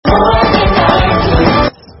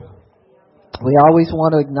We always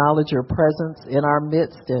want to acknowledge your presence in our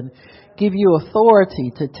midst and give you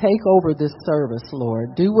authority to take over this service,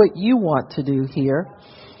 Lord. Do what you want to do here.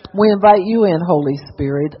 We invite you in, Holy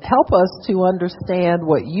Spirit. Help us to understand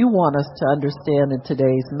what you want us to understand in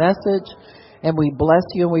today's message. And we bless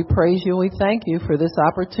you and we praise you and we thank you for this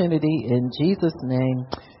opportunity in Jesus' name.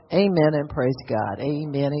 Amen and praise God.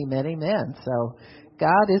 Amen, amen, amen. So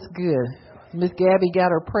God is good. Miss Gabby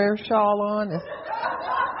got her prayer shawl on.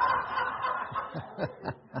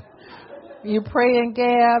 You praying,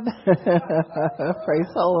 Gab? Praise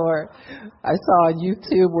the Lord. I saw on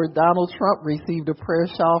YouTube where Donald Trump received a prayer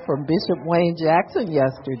shawl from Bishop Wayne Jackson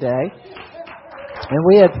yesterday. And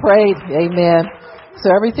we had prayed, amen. So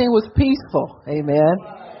everything was peaceful, amen.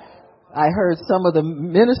 I heard some of the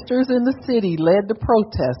ministers in the city led the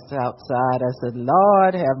protests outside. I said,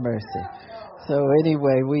 Lord, have mercy. So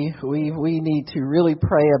anyway, we need to really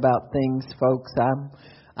pray about things, folks.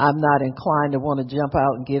 I'm not inclined to want to jump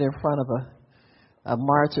out and get in front of a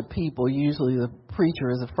march of people. Usually the preacher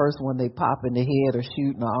is the first one they pop in the head or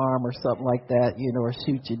shoot in the arm or something like that, or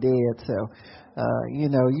shoot you dead. So, you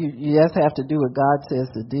just have to do what God says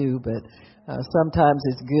to do. But sometimes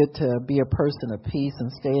it's good to be a person of peace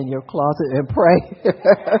and stay in your closet and pray.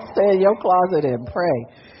 Stay in your closet and pray.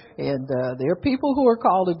 And there are people who are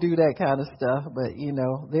called to do that kind of stuff, but,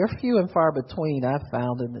 they're few and far between, I've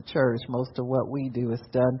found, in the church. Most of what we do is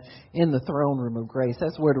done in the throne room of grace.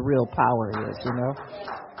 That's where the real power is,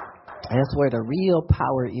 That's where the real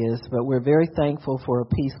power is. But we're very thankful for a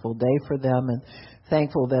peaceful day for them and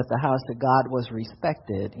thankful that the house of God was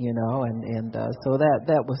respected, so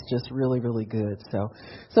that was just really, really good. So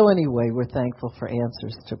anyway, we're thankful for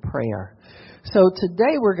answers to prayer. So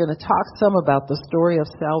today we're going to talk some about the story of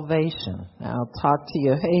salvation. I'll talk to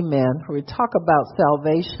you, amen. We talk about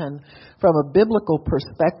salvation from a biblical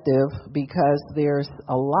perspective because there's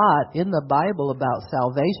a lot in the Bible about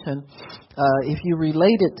salvation. If you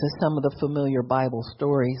relate it to some of the familiar Bible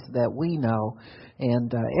stories that we know,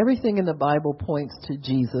 and everything in the Bible points to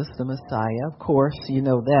Jesus, the Messiah. Of course, you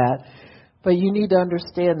know that. But you need to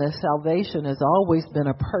understand that salvation has always been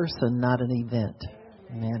a person, not an event.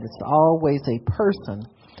 And it's always a person,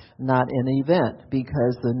 not an event,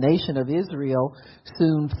 because the nation of Israel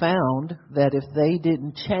soon found that if they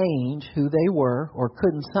didn't change who they were or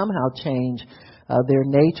couldn't somehow change their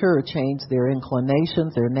nature or change their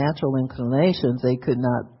inclinations, their natural inclinations, they could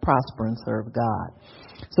not prosper and serve God.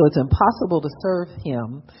 So it's impossible to serve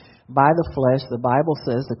him by the flesh. The Bible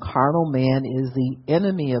says the carnal man is the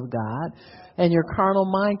enemy of God. And your carnal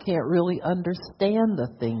mind can't really understand the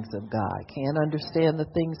things of God, can't understand the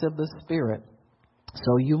things of the Spirit.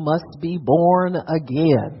 So you must be born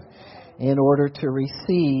again in order to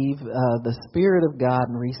receive the Spirit of God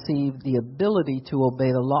and receive the ability to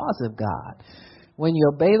obey the laws of God. When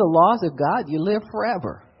you obey the laws of God, you live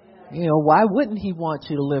forever. Why wouldn't he want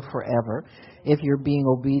you to live forever if you're being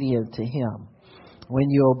obedient to him? When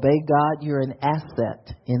you obey God, you're an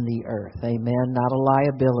asset in the earth. Amen. Not a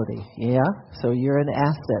liability. Yeah. So you're an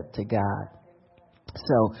asset to God.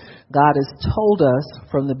 So God has told us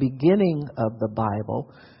from the beginning of the Bible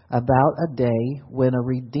about a day when a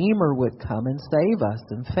Redeemer would come and save us.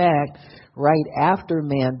 In fact, right after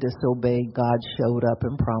man disobeyed, God showed up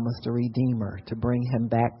and promised a Redeemer to bring him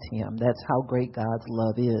back to him. That's how great God's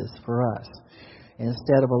love is for us.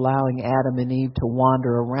 Instead of allowing Adam and Eve to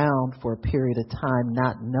wander around for a period of time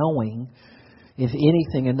not knowing, if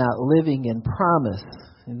anything, and not living in promise.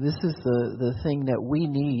 And this is the thing that we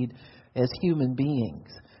need as human beings.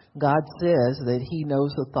 God says that he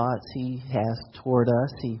knows the thoughts he has toward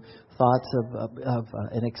us. He thoughts of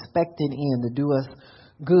an expected end to do us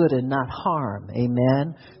good and not harm.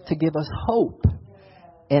 Amen. To give us hope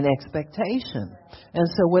and expectation. And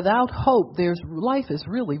so without hope, life is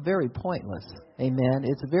really very pointless. Amen.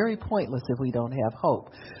 It's very pointless if we don't have hope.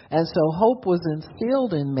 And so hope was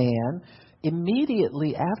instilled in man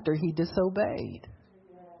immediately after he disobeyed.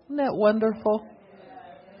 Isn't that wonderful?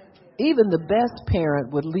 Even the best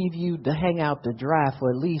parent would leave you to hang out to dry for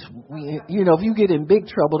at least, if you get in big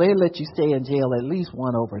trouble, they let you stay in jail at least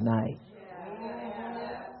one overnight.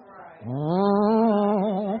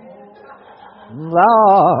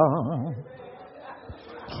 Lord,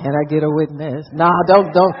 can I get a witness? Nah,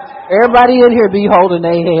 don't. Everybody in here be holding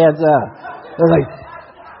their hands up. They're like,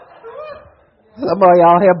 some of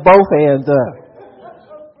y'all have both hands up.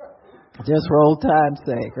 Just for old time's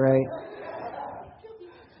sake, right?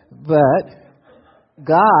 But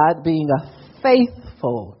God, being a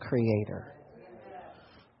faithful creator,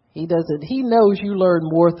 he knows you learn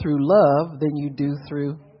more through love than you do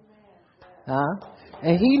through,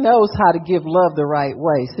 And he knows how to give love the right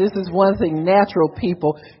way. So this is one thing natural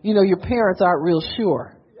people, your parents aren't real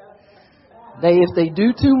sure. If they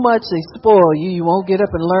do too much, they spoil you. You won't get up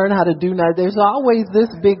and learn how to do that. There's always this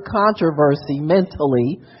big controversy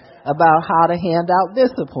mentally about how to hand out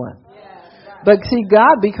discipline. But see,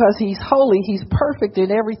 God, because he's holy, he's perfect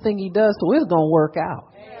in everything he does, so it's going to work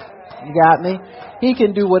out. You got me? He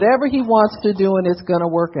can do whatever he wants to do, and it's going to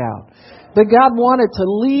work out. But God wanted to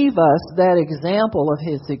leave us that example of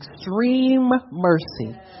his extreme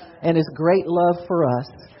mercy and his great love for us,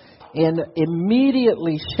 and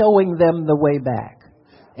immediately showing them the way back.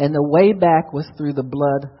 And the way back was through the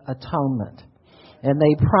blood atonement. And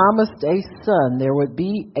they promised a son. There would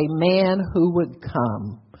be a man who would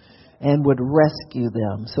come and would rescue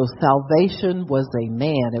them. So salvation was a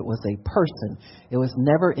man. It was a person. It was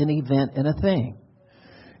never an event and a thing.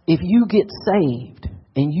 If you get saved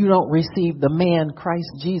and you don't receive the man,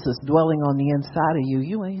 Christ Jesus, dwelling on the inside of you,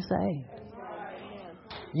 you ain't saved.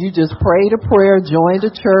 You just prayed a prayer, joined a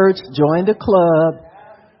church, joined a club,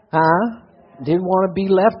 didn't want to be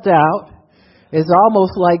left out. It's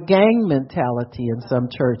almost like gang mentality in some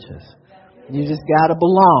churches. You just got to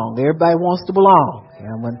belong. Everybody wants to belong.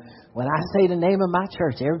 And when I say the name of my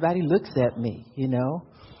church, everybody looks at me,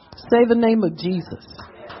 Say the name of Jesus.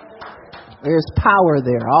 There's power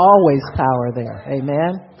there, always power there.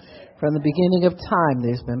 Amen. From the beginning of time,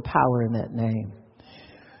 there's been power in that name.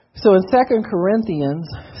 So in 2 Corinthians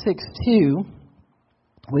 6:2,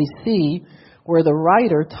 we see where the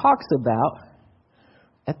writer talks about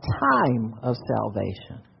a time of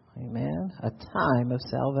salvation. Amen. A time of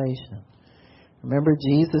salvation. Remember,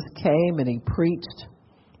 Jesus came and he preached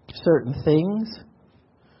certain things.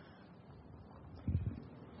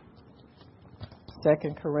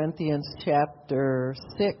 2 Corinthians chapter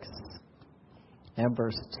 6 and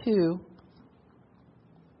verse 2.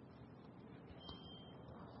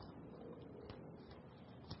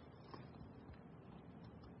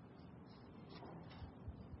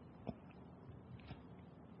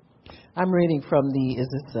 I'm reading from is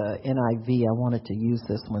this NIV? I wanted to use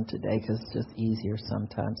this one today because it's just easier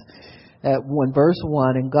sometimes. Verse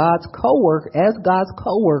 1, and as God's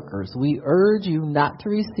co-workers, we urge you not to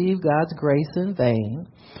receive God's grace in vain.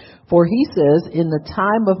 For he says, in the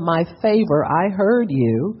time of my favor I heard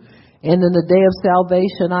you, and in the day of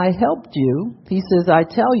salvation I helped you. He says, I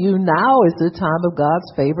tell you, now is the time of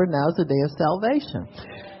God's favor, now is the day of salvation.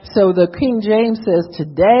 So the King James says,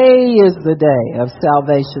 today is the day of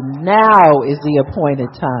salvation. Now is the appointed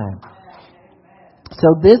time.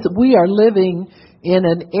 So we are living in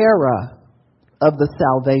an era of the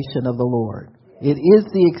salvation of the Lord. It is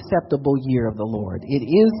the acceptable year of the Lord. It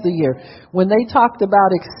is the year. When they talked about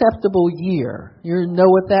acceptable year, you know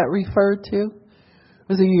what that referred to? It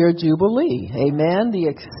was a year of Jubilee. Amen? The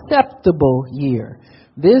acceptable year.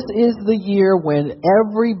 This is the year when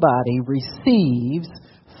everybody receives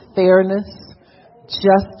fairness,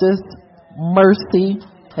 justice, mercy.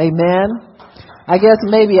 Amen. I guess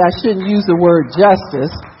maybe I shouldn't use the word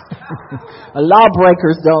justice.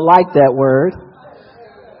 Lawbreakers don't like that word.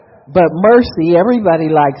 But mercy, everybody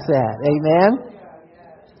likes that. Amen.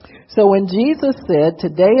 So when Jesus said,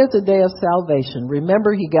 today is the day of salvation,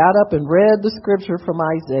 remember he got up and read the scripture from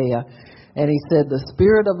Isaiah. And he said, the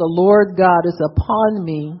Spirit of the Lord God is upon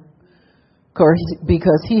me,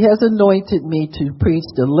 because he has anointed me to preach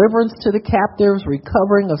deliverance to the captives,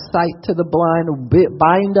 recovering of sight to the blind,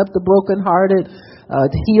 bind up the brokenhearted,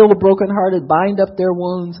 heal the brokenhearted, bind up their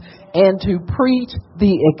wounds, and to preach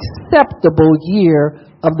the acceptable year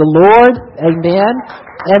of the Lord, amen,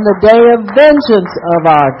 and the day of vengeance of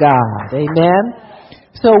our God, amen.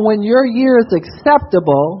 So when your year is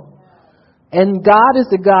acceptable, and God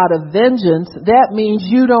is the God of vengeance, that means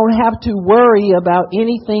you don't have to worry about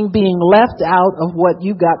anything being left out of what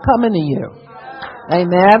you got coming to you.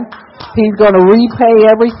 Amen. He's going to repay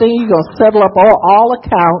everything. He's going to settle up all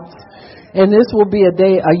accounts. And this will be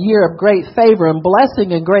a year of great favor and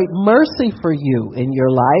blessing and great mercy for you in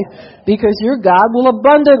your life, because your God will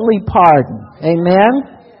abundantly pardon.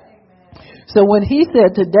 Amen. So when he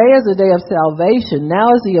said today is the day of salvation,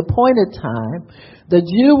 now is the appointed time, the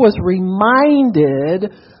Jew was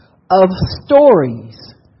reminded of stories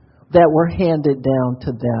that were handed down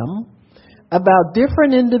to them about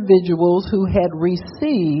different individuals who had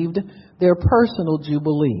received their personal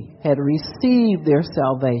jubilee, had received their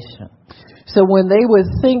salvation. So when they would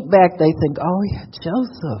think back, they think, oh yeah,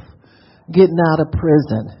 Joseph getting out of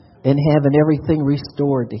prison and having everything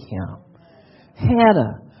restored to him.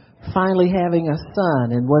 Hannah finally having a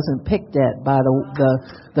son and wasn't picked at by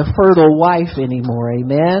the fertile wife anymore.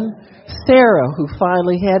 Amen. Sarah, who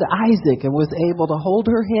finally had Isaac and was able to hold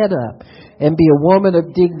her head up and be a woman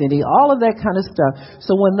of dignity, all of that kind of stuff.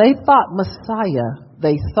 So when they thought Messiah,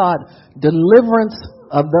 they thought deliverance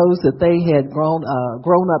of those that they had grown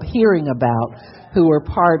up hearing about, who were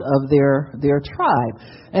part of their tribe.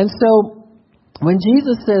 And so when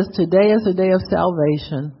Jesus says today is the day of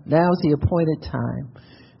salvation, now is the appointed time,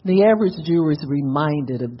 the average Jew was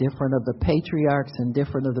reminded of different of the patriarchs and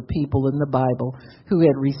different of the people in the Bible who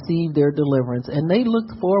had received their deliverance, and they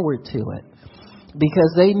looked forward to it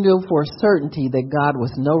because they knew for certainty that God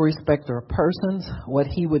was no respecter of persons. What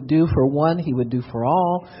he would do for one, he would do for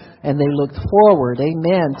all, and they looked forward,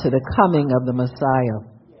 amen, to the coming of the Messiah.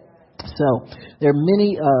 So there are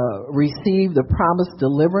many received the promised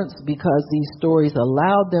deliverance because these stories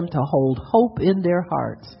allowed them to hold hope in their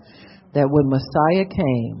hearts that when Messiah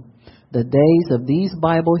came, the days of these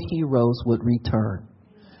Bible heroes would return.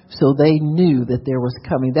 So they knew that there was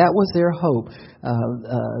coming. That was their hope.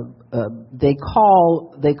 They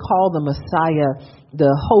call the Messiah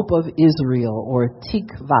the hope of Israel, or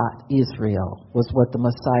Tikvat Israel was what the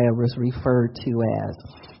Messiah was referred to as.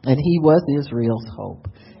 And he was Israel's hope.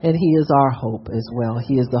 And he is our hope as well.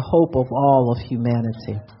 He is the hope of all of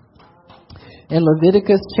humanity. In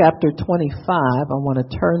Leviticus chapter 25, I want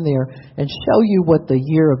to turn there and show you what the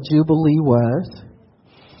year of Jubilee was.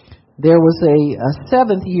 There was a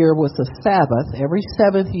seventh year was a Sabbath. Every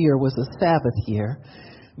seventh year was a Sabbath year.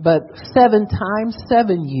 But 7 times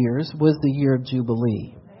 7 years was the year of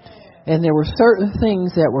Jubilee. And there were certain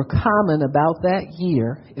things that were common about that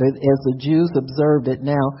year as the Jews observed it.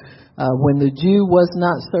 Now, when the Jew was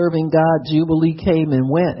not serving God, Jubilee came and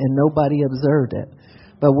went and nobody observed it.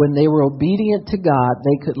 But when they were obedient to God,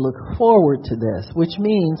 they could look forward to this, which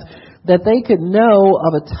means that they could know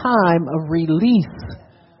of a time of release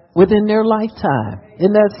within their lifetime.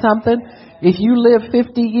 Isn't that something? If you live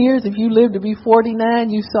 50 years, if you live to be 49,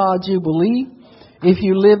 you saw a Jubilee. If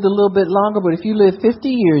you lived a little bit longer, but if you lived 50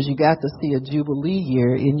 years, you got to see a Jubilee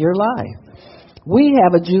year in your life. We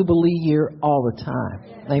have a Jubilee year all the time.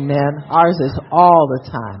 Amen. Ours is all the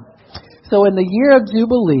time. So in the year of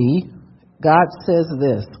Jubilee, God says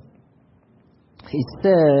this. He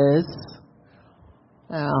says,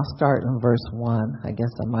 I'll start in verse 1. I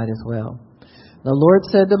guess I might as well. The Lord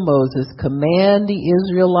said to Moses, command the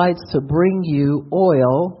Israelites to bring you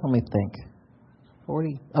oil. Let me think.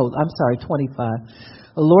 25.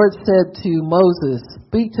 The Lord said to Moses,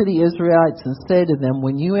 speak to the Israelites and say to them,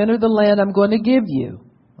 when you enter the land I'm going to give you,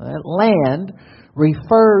 that land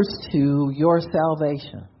refers to your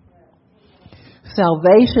salvation.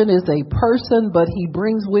 Salvation is a person, but he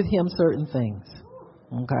brings with him certain things.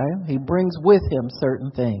 Okay? He brings with him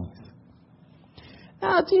certain things.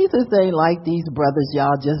 Now, Jesus ain't like these brothers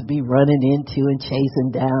y'all just be running into and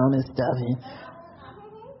chasing down and stuff.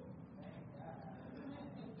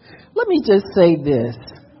 Let me just say this,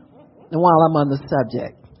 and while I'm on the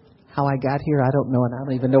subject. How I got here, I don't know, and I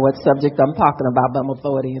don't even know what subject I'm talking about, but I'm going to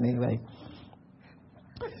throw it in anyway.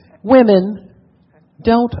 Women,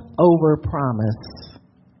 don't overpromise.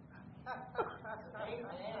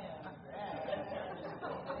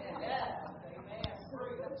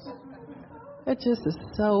 That just is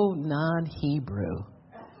so non-Hebrew.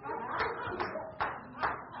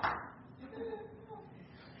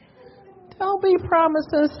 Don't be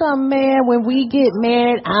promising some man when we get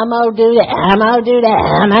married, I'm going to do that, I'm going to do that,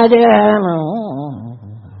 I'm going to do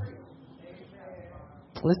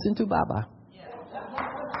that. Listen to Baba.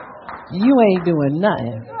 You ain't doing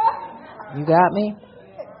nothing. You got me?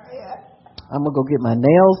 I'm going to go get my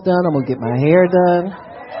nails done. I'm going to get my hair done.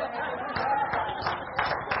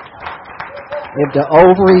 If the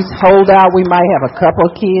ovaries hold out, we might have a couple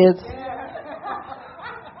of kids.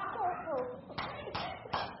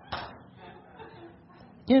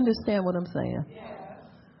 You understand what I'm saying?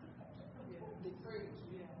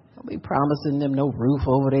 Don't be promising them no roof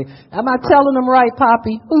over there. Am I telling them right,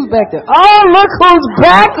 Poppy? Who's back there? Oh, look who's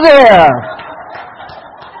back there.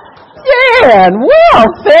 Dan, well,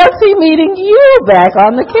 fancy meeting you back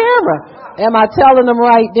on the camera. Am I telling them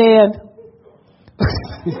right, Dan?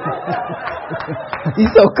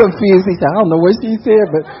 He's so confused. He said, I don't know what she said,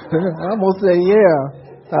 but I'm going to say, yeah.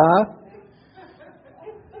 Huh?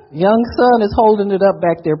 Young son is holding it up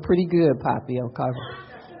back there pretty good, Poppy. Okay.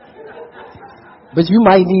 But you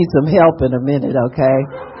might need some help in a minute, okay?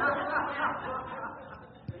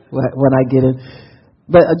 When I get in.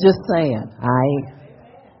 But just saying,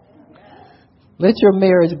 let your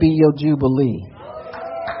marriage be your Jubilee.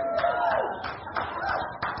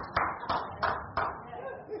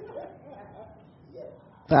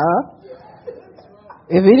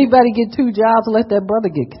 If anybody get 2 jobs, let that brother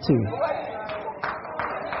get 2.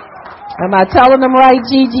 Am I telling them right,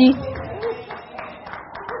 Gigi?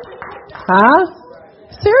 Huh?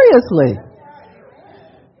 Seriously.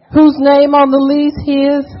 Whose name on the lease?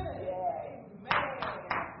 His?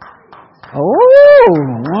 Oh,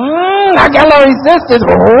 I got no resistance.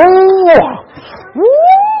 Oh,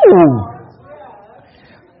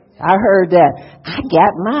 I heard that. I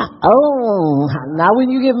got my own. Now when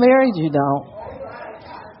you get married, you don't.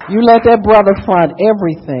 You let that brother fund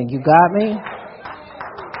everything. You got me?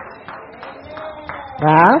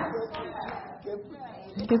 Huh?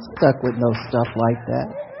 Get stuck with no stuff like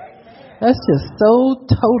that. That's just so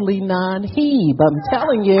totally non-Hebe. I'm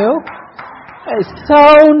telling you. It's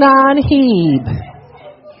so non-Hebe.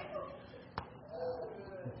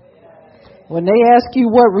 When they ask you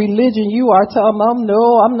what religion you are, tell them,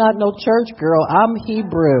 no, I'm not no church girl. I'm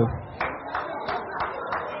Hebrew.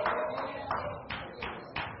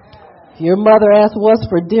 If your mother asks what's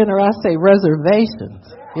for dinner, I say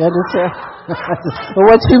reservations. You understand?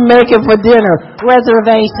 What you making for dinner?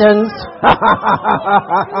 Reservations.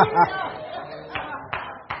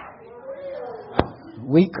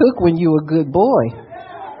 We cook when you a good boy.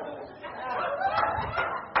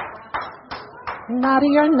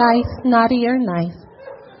 Naughty or nice, naughty or nice.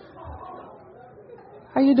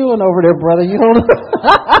 How you doing over there, brother? You don't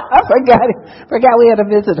I forgot we had a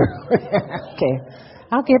visitor. Okay.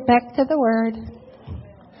 I'll get back to the word.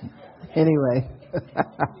 Anyway.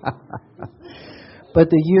 But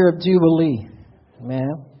the year of Jubilee,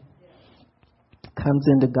 man, comes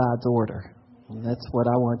into God's order. And that's what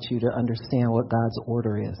I want you to understand what God's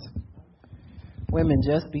order is. Women,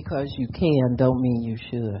 just because you can don't mean you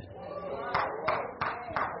should.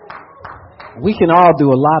 We can all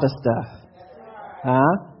do a lot of stuff.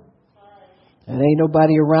 Huh? And ain't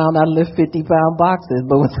nobody around. I lift 50-pound boxes,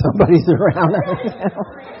 but when somebody's around,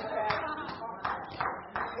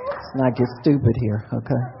 let's not get stupid here,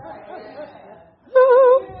 okay?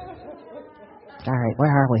 All right, where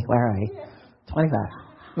are we? 25.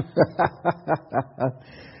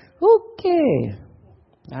 Okay.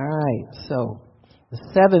 All right, so the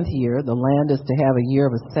 7th year, the land is to have a year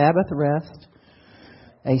of a Sabbath rest,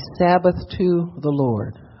 a Sabbath to the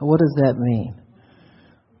Lord. What does that mean?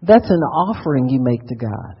 That's an offering you make to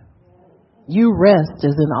God. You rest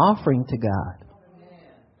as an offering to God.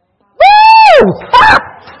 Woo!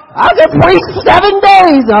 I could preach 7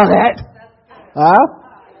 days on that. Huh?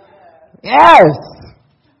 Yes.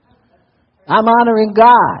 I'm honoring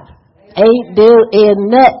God. Ain't doing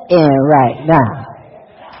nothing right now.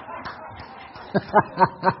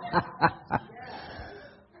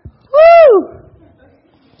 Woo!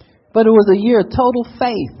 But it was a year of total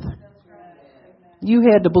faith. You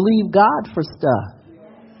had to believe God for stuff.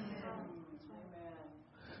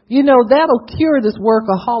 You know, that'll cure this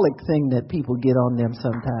workaholic thing that people get on them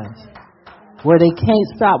sometimes. Where they can't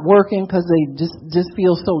stop working because they just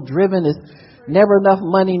feel so driven. It's never enough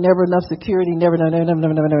money, never enough security, never. Huh?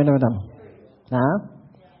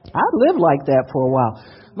 I lived like that for a while.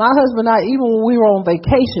 My husband and I, even when we were on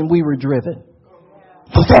vacation, we were driven.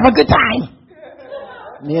 Let's have a good time.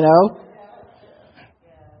 You know?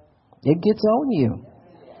 It gets on you.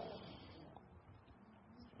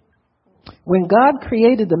 When God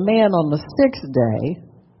created the man on the 6th day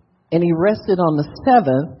and he rested on the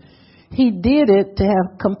 7th, he did it to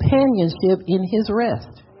have companionship in his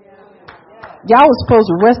rest. Y'all was supposed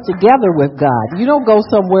to rest together with God. You don't go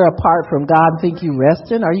somewhere apart from God and think you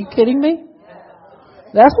resting. Are you kidding me?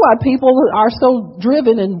 That's why people are so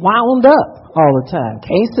driven and wound up all the time.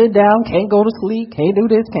 Can't sit down, can't go to sleep, can't do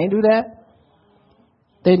this, can't do that.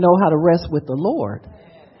 They know how to rest with the Lord.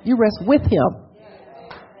 You rest with Him.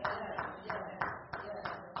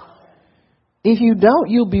 If you don't,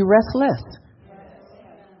 you'll be restless.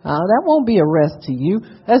 That won't be a rest to you.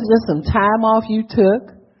 That's just some time off you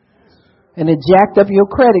took. And it jacked up your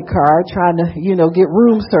credit card trying to, get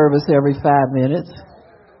room service every 5 minutes.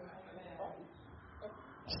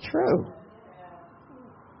 It's true.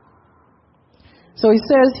 So he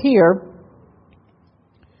says here,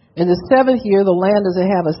 in the 7th year, the land is to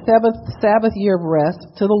have a Sabbath year of rest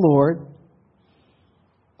to the Lord.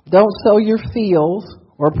 Don't sow your fields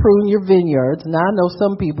or prune your vineyards. Now, I know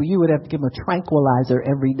some people, you would have to give them a tranquilizer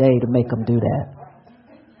every day to make them do that.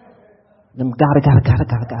 Them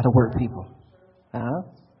gotta work people.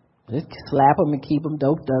 Just slap them and keep them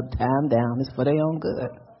doped up, tie them down. It's for their own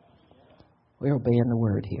good. We're obeying the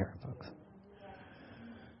word here, folks.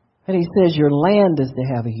 And he says your land is to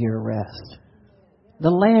have a year of rest.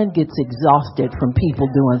 The land gets exhausted from people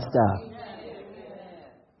doing stuff.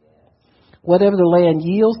 Whatever the land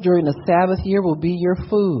yields during the Sabbath year will be your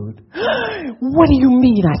food. What do you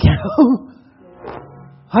mean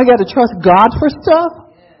I got to trust God for stuff?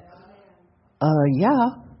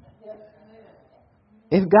 Yeah.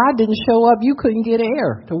 If God didn't show up, you couldn't get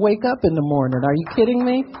air to wake up in the morning. Are you kidding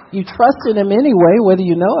me? You trusted him anyway, whether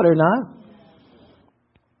you know it or not.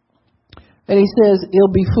 And he says,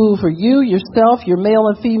 it'll be food for you, yourself, your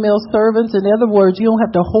male and female servants. In other words, you don't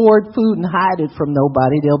have to hoard food and hide it from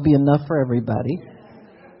nobody. There'll be enough for everybody.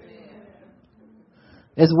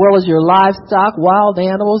 As well as your livestock, wild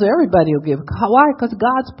animals, everybody will give. Why? Because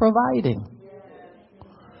God's providing.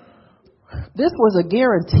 This was a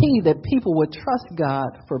guarantee that people would trust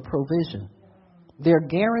God for provision. Their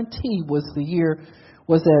guarantee was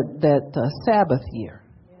that Sabbath year.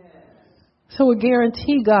 So it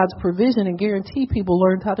guaranteed God's provision and guaranteed people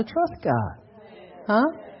learned how to trust God. Huh?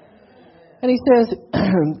 And he says,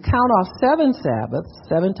 count off 7 Sabbaths,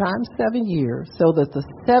 7 times 7 years, so that the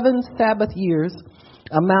 7 Sabbath years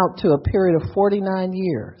amount to a period of 49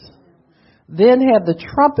 years. Then have the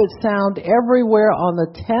trumpet sound everywhere on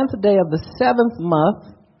the 10th day of the 7th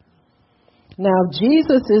month. Now,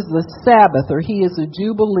 Jesus is the Sabbath, or he is the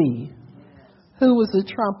Jubilee. Who was the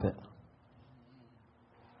trumpet?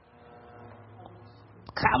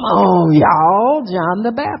 Come on, y'all. John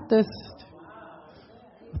the Baptist.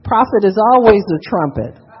 The prophet is always the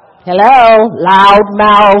trumpet. Hello, loud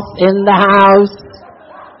mouth in the house.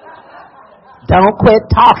 Don't quit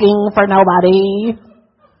talking for nobody.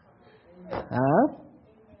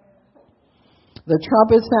 The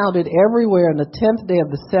trumpet sounded everywhere on the 10th day of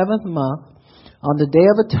the 7th month. On the day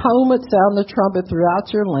of atonement, sound the trumpet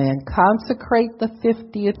throughout your land. Consecrate the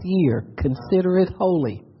 50th year. Consider it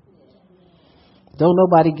holy. Don't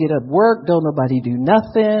nobody get up work. Don't nobody do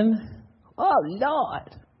nothing. Oh,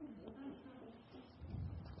 Lord.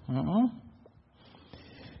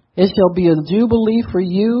 It shall be a jubilee for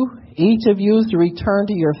you. Each of you is to return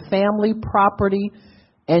to your family, property,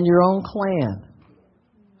 and your own clan.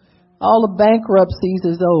 All the bankruptcies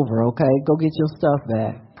is over, okay? Go get your stuff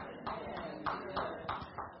back.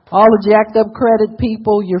 All the jacked up credit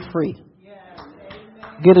people, you're free.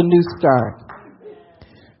 Get a new start.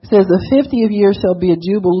 It says the 50th year shall be a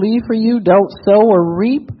jubilee for you. Don't sow or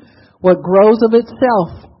reap what grows of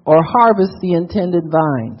itself or harvest the intended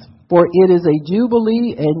vines. For it is a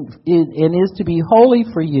jubilee and is to be holy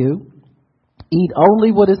for you. Eat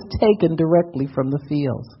only what is taken directly from the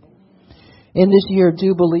fields. In this year of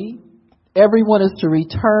Jubilee, everyone is to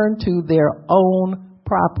return to their own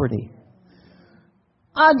property.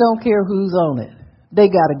 I don't care who's on it. They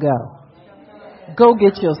got to go. Go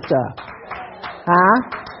get your stuff. Huh?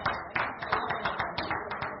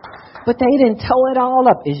 But they didn't tow it all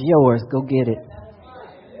up. It's yours. Go get it.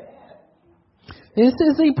 This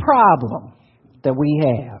is the problem that we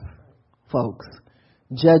have, folks.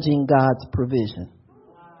 Judging God's provision.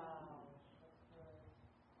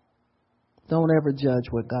 Don't ever judge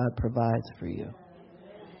what God provides for you.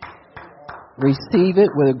 Receive it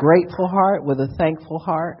with a grateful heart, with a thankful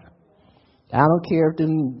heart. I don't care if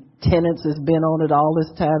the tenants has been on it all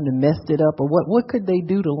this time and messed it up or what. What could they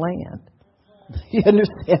do to land? You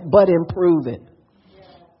understand? But improve it.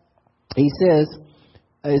 He says,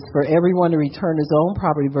 it's for everyone to return his own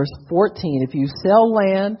property. Verse 14, if you sell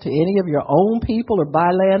land to any of your own people or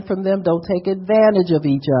buy land from them, don't take advantage of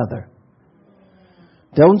each other.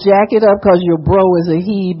 Don't jack it up because your bro is a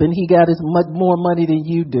Hebe and he got as much more money than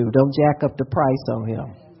you do. Don't jack up the price on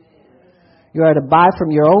him. You are to buy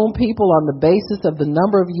from your own people on the basis of the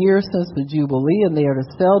number of years since the Jubilee, and they are to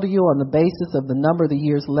sell to you on the basis of the number of the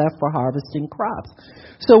years left for harvesting crops.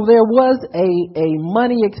 So there was a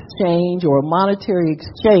money exchange or a monetary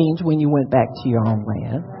exchange when you went back to your own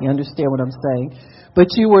land. You understand what I'm saying?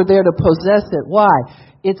 But you were there to possess it. Why?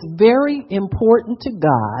 It's very important to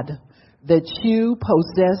God that you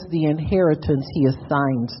possess the inheritance he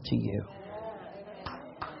assigns to you.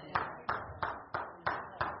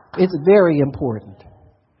 It's very important.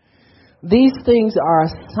 These things are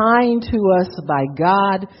assigned to us by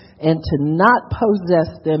God, and to not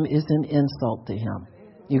possess them is an insult to him.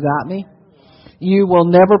 You got me? You will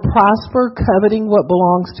never prosper coveting what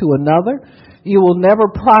belongs to another. You will never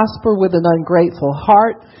prosper with an ungrateful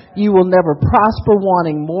heart. You will never prosper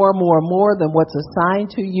wanting more than what's assigned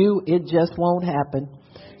to you. It just won't happen.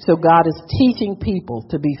 So God is teaching people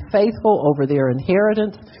to be faithful over their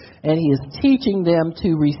inheritance, and he is teaching them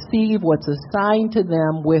to receive what's assigned to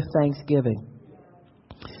them with thanksgiving.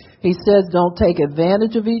 He says, don't take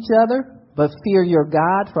advantage of each other, but fear your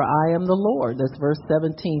God, for I am the Lord. That's verse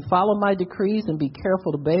 17. Follow my decrees and be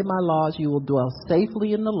careful to obey my laws. You will dwell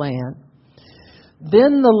safely in the land.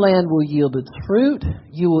 Then the land will yield its fruit.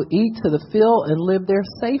 You will eat to the fill and live there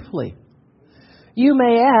safely. You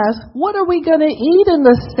may ask, what are we going to eat in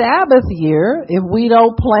the Sabbath year if we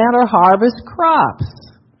don't plant or harvest crops?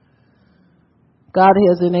 God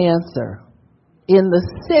has an answer. in the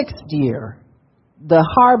 6th year, the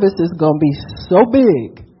harvest is going to be so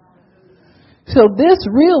big. So this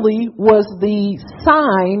really was the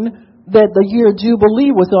sign that the year of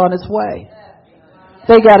Jubilee was on its way.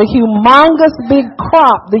 They got a humongous big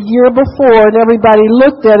crop the year before, and everybody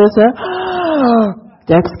looked at it and said,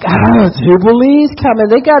 Jubilee's coming.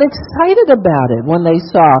 They got excited about it when they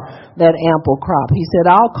saw that ample crop. He said,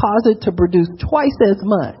 I'll cause it to produce twice as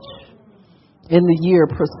much in the year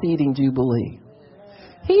preceding Jubilee.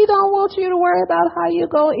 He don't want you to worry about how you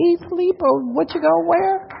going to eat, sleep, or what you going to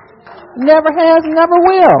wear. Never has, never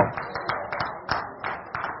will.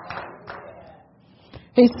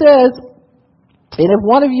 He says, and if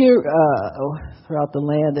one of you, throughout the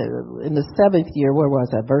land, in the 7th year, where was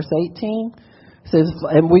that? Verse 18 says,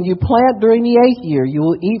 and when you plant during the 8th year, you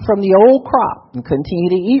will eat from the old crop and continue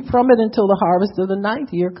to eat from it until the harvest of the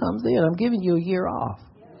 9th year comes in. I'm giving you a year off.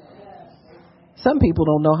 Some people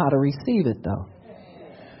don't know how to receive it, though.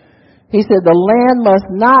 He said, the land must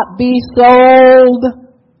not be sold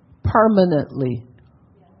permanently.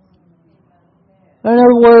 In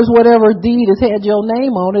other words, whatever deed has had your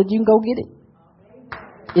name on it, you can go get it.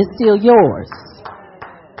 It's still yours.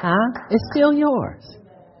 It's still yours.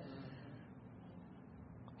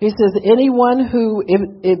 He says, anyone who,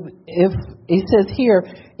 if he says here,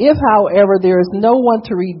 if, however, there is no one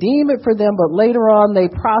to redeem it for them, but later on they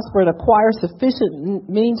prosper and acquire sufficient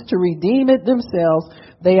means to redeem it themselves,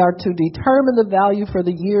 they are to determine the value for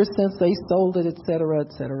the years since they sold it, etc.,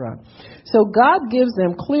 etc. So God gives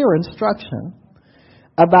them clear instruction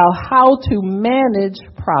about how to manage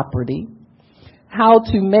property, how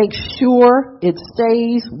to make sure it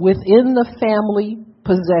stays within the family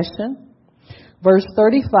possession. Verse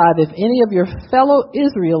 35, if any of your fellow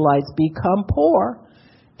Israelites become poor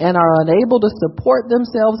and are unable to support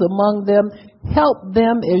themselves among them, help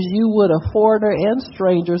them as you would a foreigner and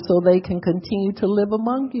stranger so they can continue to live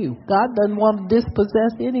among you. God doesn't want to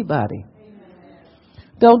dispossess anybody.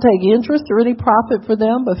 Don't take interest or any profit for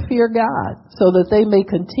them, but fear God so that they may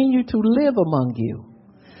continue to live among you.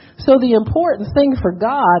 So the important thing for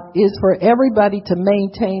God is for everybody to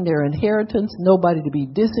maintain their inheritance, nobody to be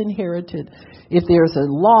disinherited. If there's a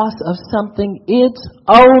loss of something, it's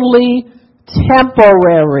only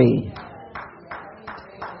temporary.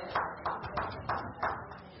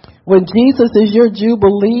 When Jesus is your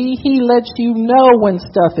Jubilee, He lets you know when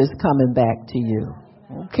stuff is coming back to you.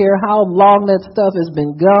 I don't care how long that stuff has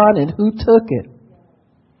been gone and who took it.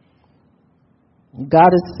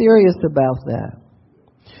 God is serious about that.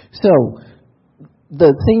 So,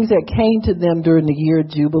 the things that came to them during the year of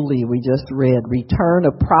Jubilee, we just read, return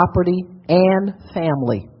of property and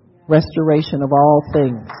family, restoration of all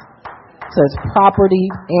things. So it's property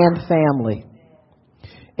and family.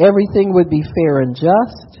 Everything would be fair and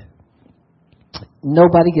just.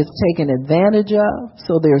 Nobody gets taken advantage of.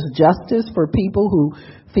 So there's justice for people who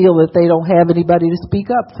feel that they don't have anybody to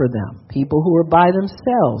speak up for them. People who are by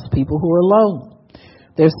themselves. People who are alone.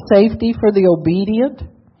 There's safety for the obedient.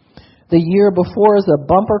 The year before is a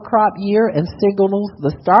bumper crop year and signals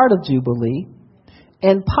the start of Jubilee.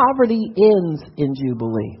 And poverty ends in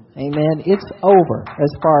Jubilee. Amen. It's over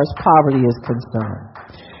as far as poverty is concerned.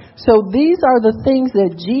 So these are the things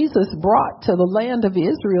that Jesus brought to the land of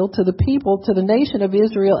Israel, to the people, to the nation of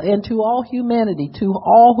Israel, and to all humanity, to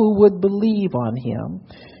all who would believe on Him.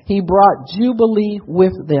 He brought Jubilee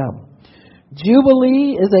with them.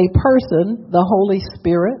 Jubilee is a person, the Holy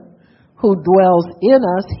Spirit, who dwells in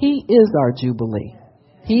us. He is our Jubilee.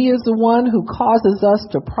 He is the one who causes us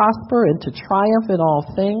to prosper and to triumph in all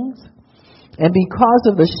things. And because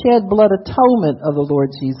of the shed blood atonement of the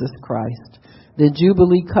Lord Jesus Christ, the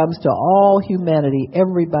Jubilee comes to all humanity,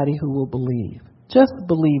 everybody who will believe. Just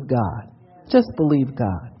believe God. Just believe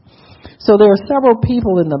God. So there are several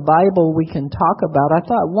people in the Bible we can talk about. I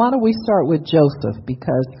thought, why don't we start with Joseph?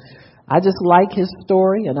 Because I just like his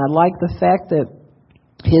story, and I like the fact that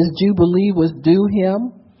his Jubilee was due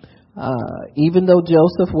him. Even though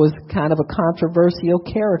Joseph was kind of a controversial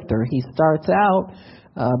character, he starts out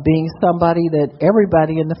being somebody that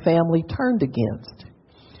everybody in the family turned against.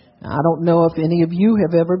 I don't know if any of you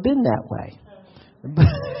have ever been that way,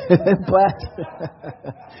 but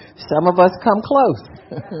some of us come close.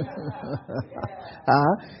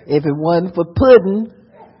 If it wasn't for pudding,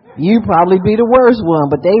 you'd probably be the worst one,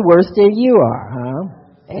 but they worse than you are, huh?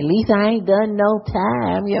 At least I ain't done no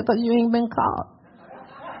time, yeah, because you ain't been caught.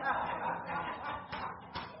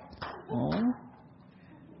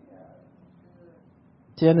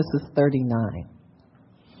 Genesis 39.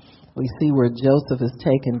 We see where Joseph is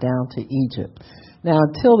taken down to Egypt. Now,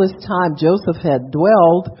 until this time, Joseph had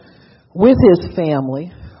dwelled with his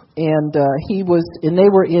family and they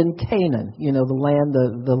were in Canaan,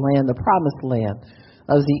 the promised land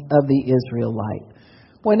of the Israelite.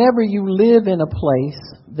 Whenever you live in a place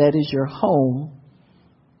that is your home,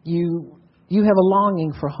 you have a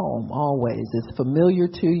longing for home always. It's familiar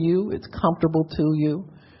to you. It's comfortable to you.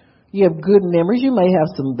 You have good memories. You may have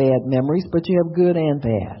some bad memories, but you have good and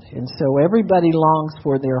bad. And so everybody longs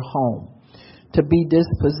for their home. To be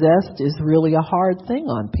dispossessed is really a hard thing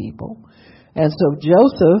on people. And so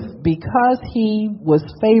Joseph, because he was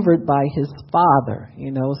favored by his father,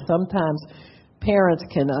 sometimes parents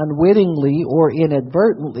can unwittingly or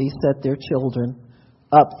inadvertently set their children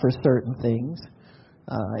up for certain things.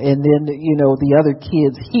 And then, the other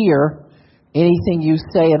kids hear anything you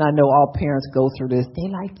say, and I know all parents go through this. They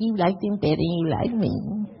like you like them better than you like me.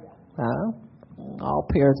 All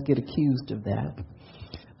parents get accused of that.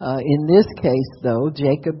 In this case, though,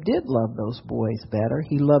 Jacob did love those boys better.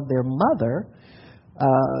 He loved their mother.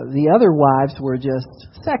 The other wives were just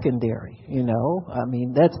secondary,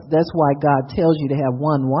 That's why God tells you to have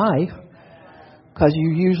one wife, because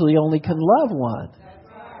you usually only can love one.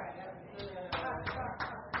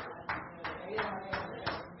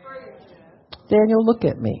 Daniel, look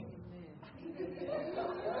at me.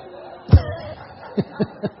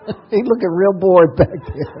 He's looking real bored back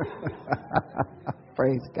there.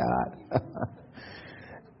 Praise God.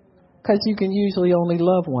 Because you can usually only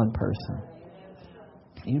love one person.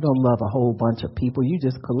 You don't love a whole bunch of people. You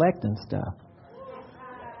just collecting stuff.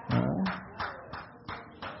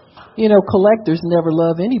 Collectors never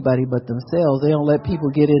love anybody but themselves. They don't let people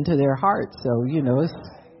get into their hearts. So,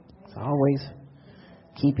 it's always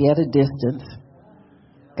keep you at a distance.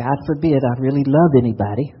 God forbid I really love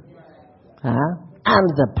anybody. I'm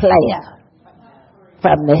the player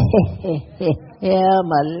from the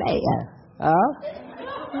Himalaya.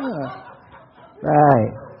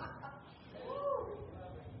 Right.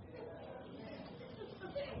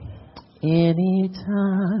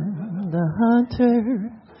 Anytime the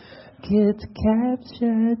hunter gets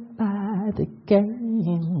captured by the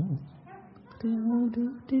game.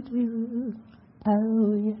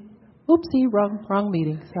 Oh, yeah. Oopsie, wrong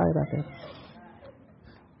meeting. Sorry about that.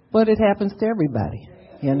 But it happens to everybody.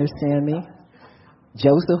 You understand me?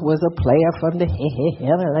 Joseph was a player from the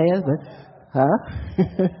Himalayas.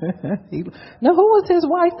 No, who was his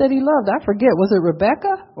wife that he loved? I forget. Was it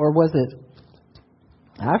Rebecca or was it?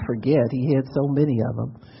 I forget. He had so many of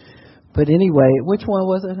them. But anyway, which one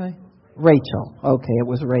was it? Rachel. Okay, it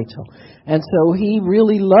was Rachel. And so he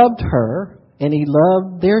really loved her, and he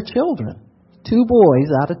loved their children. 2 boys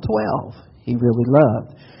out of 12 he really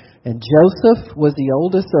loved. And Joseph was the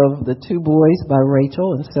oldest of the 2 boys by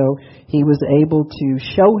Rachel, and so he was able to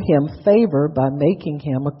show him favor by making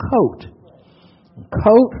him a coat. A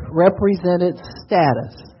coat represented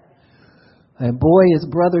status. And boy, his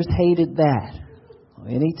brothers hated that.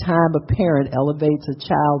 Anytime a parent elevates a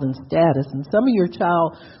child in status, and some of your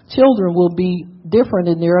children will be different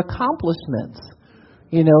in their accomplishments.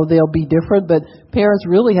 They'll be different, but parents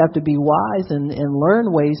really have to be wise and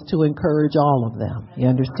learn ways to encourage all of them. You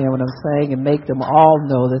understand what I'm saying? And make them all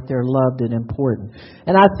know that they're loved and important.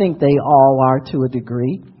 And I think they all are to a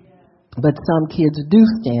degree. But some kids do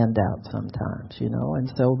stand out sometimes, and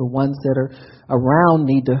so the ones that are around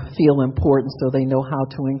need to feel important so they know how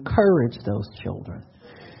to encourage those children.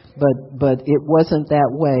 But it wasn't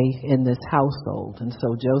that way in this household. And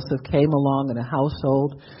so Joseph came along in a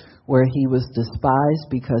household where he was despised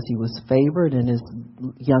because he was favored, and his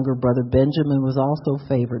younger brother Benjamin was also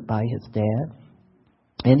favored by his dad.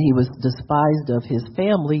 And he was despised of his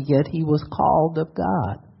family, yet he was called of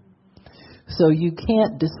God. So you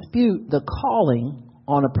can't dispute the calling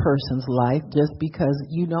on a person's life just because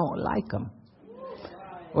you don't like them.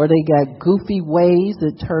 Or they got goofy ways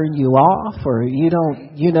that turn you off, or you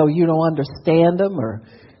don't understand them, or,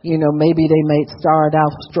 maybe they may start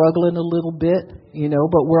out struggling a little bit,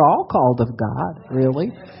 but we're all called of God,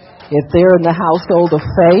 really. If they're in the household of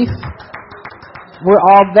faith, we're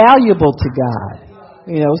all valuable to God.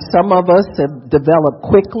 Some of us have developed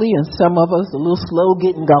quickly and some of us a little slow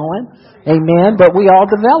getting going. Amen. But we all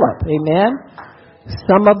develop. Amen.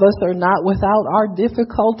 Some of us are not without our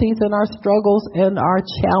difficulties and our struggles and our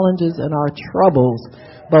challenges and our troubles,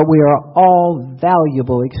 but we are all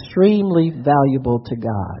valuable, extremely valuable to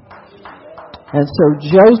God. And so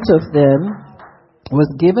Joseph then was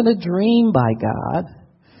given a dream by God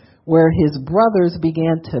where his brothers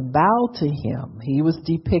began to bow to him. He was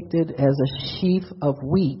depicted as a sheaf of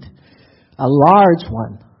wheat, a large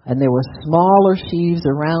one, and there were smaller sheaves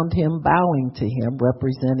around him bowing to him,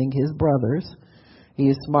 representing his brothers. He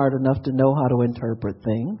is smart enough to know how to interpret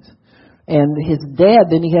things. And his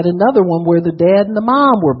dad, then he had another one where the dad and the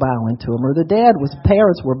mom were bowing to him, or the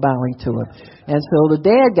parents were bowing to him. And so the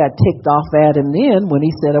dad got ticked off at him then when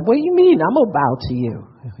he said, what do you mean? I'm going to bow to you.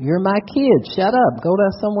 You're my kid. Shut up. Go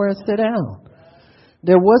down somewhere and sit down.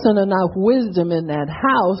 There wasn't enough wisdom in that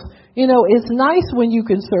house. You know, it's nice when you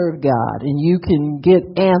can serve God and you can get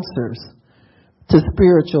answers to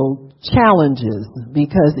spiritual challenges,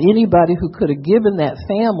 because anybody who could have given that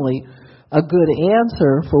family a good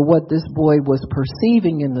answer for what this boy was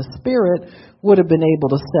perceiving in the spirit would have been able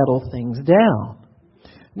to settle things down.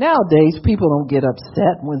 Nowadays, people don't get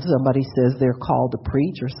upset when somebody says they're called to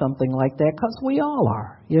preach or something like that, because we all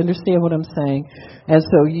are. You understand what I'm saying? And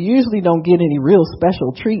so you usually don't get any real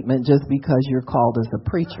special treatment just because you're called as a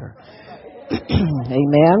preacher.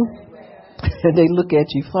 Amen? And they look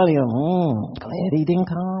at you funny, glad he didn't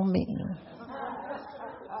call me.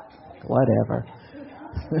 Whatever.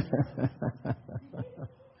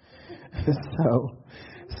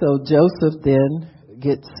 So Joseph then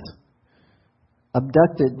gets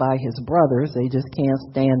abducted by his brothers. They just can't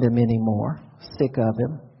stand him anymore. Sick of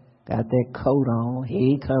him. Got that coat on. Here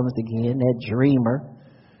he comes again, that dreamer.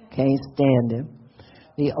 Can't stand him.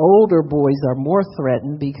 The older boys are more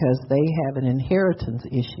threatened because they have an inheritance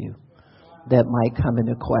issue that might come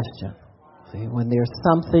into question. See, when there's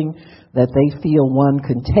something that they feel one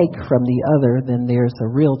can take from the other, then there's a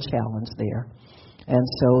real challenge there. And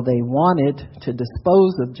so they wanted to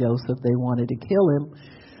dispose of Joseph. They wanted to kill him.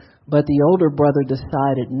 But the older brother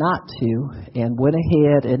decided not to and went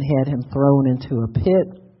ahead and had him thrown into a pit.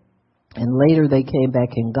 And later they came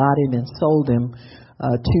back and got him and sold him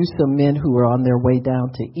to some men who were on their way down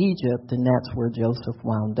to Egypt. And that's where Joseph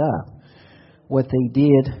wound up. What they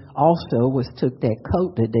did also was took that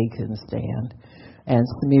coat that they couldn't stand and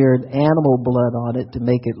smeared animal blood on it to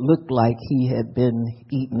make it look like he had been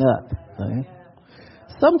eaten up. Right?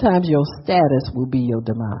 Sometimes your status will be your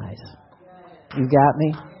demise. You got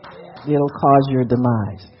me? It'll cause your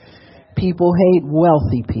demise. People hate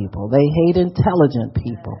wealthy people. They hate intelligent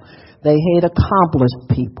people. They hate accomplished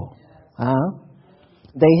people.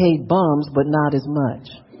 They hate bums, but not as much.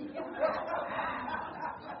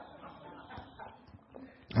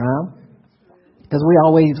 Because we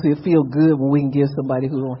always feel good when we can give somebody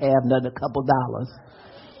who don't have nothing a couple dollars.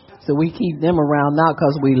 So we keep them around not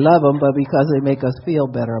because we love them, but because they make us feel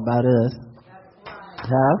better about us.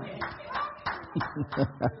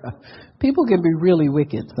 People can be really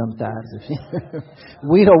wicked sometimes.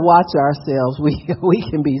 We don't watch ourselves. We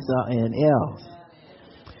can be something else.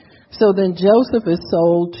 So then Joseph is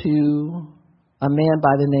sold to a man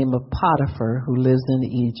by the name of Potiphar who lives in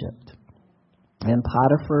Egypt. And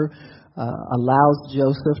Potiphar allows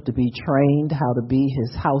Joseph to be trained how to be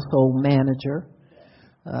his household manager.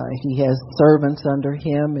 He has servants under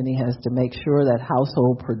him, and he has to make sure that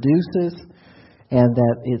household produces and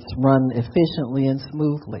that it's run efficiently and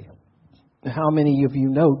smoothly. How many of you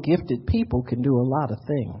know gifted people can do a lot of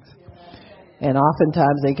things? And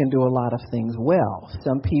oftentimes they can do a lot of things well.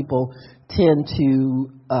 Some people tend to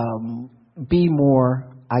be more,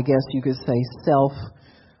 I guess you could say,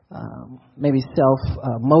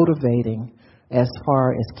 self-motivating as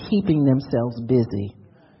far as keeping themselves busy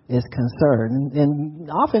is concerned.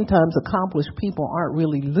 And oftentimes accomplished people aren't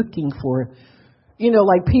really looking for,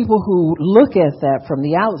 like people who look at that from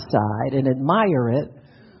the outside and admire it,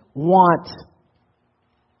 want,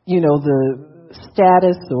 the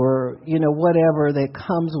status or, whatever that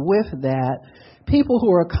comes with that. People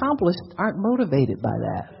who are accomplished aren't motivated by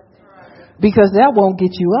that, because that won't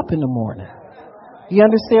get you up in the morning. You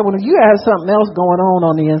understand? When you have something else going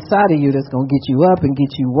on the inside of you that's going to get you up and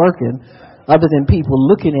get you working, other than people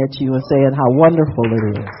looking at you and saying how wonderful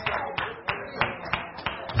it is.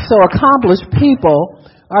 So accomplished people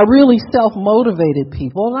are really self-motivated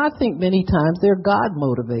people, and I think many times they're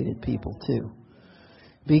God-motivated people too.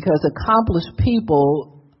 Because accomplished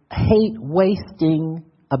people hate wasting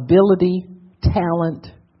ability, talent,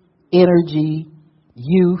 energy,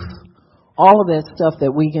 youth, all of that stuff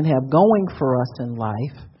that we can have going for us in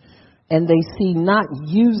life, and they see not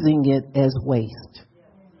using it as waste.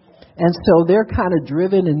 And so they're kind of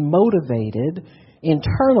driven and motivated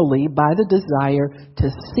internally by the desire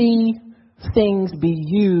to see things be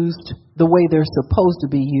used the way they're supposed to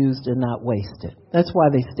be used and not wasted. That's why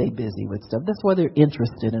they stay busy with stuff. That's why they're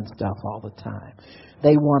interested in stuff all the time.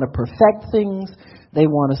 They want to perfect things. They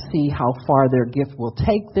want to see how far their gift will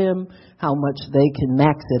take them, how much they can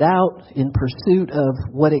max it out in pursuit of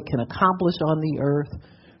what it can accomplish on the earth.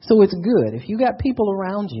 So it's good. If you got people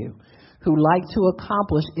around you who like to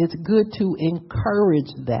accomplish, it's good to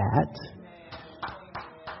encourage that.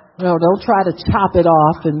 No, don't try to chop it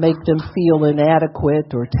off and make them feel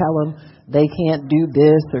inadequate or tell them they can't do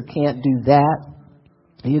this or can't do that.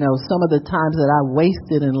 You know, some of the times that I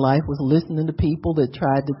wasted in life was listening to people that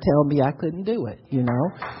tried to tell me I couldn't do it, you know.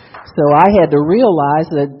 So I had to realize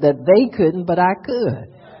that they couldn't, but I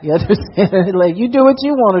could. You understand? Like, you do what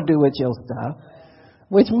you want to do with your stuff,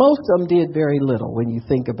 which most of them did very little when you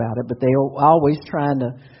think about it, but they were always trying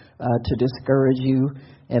to discourage you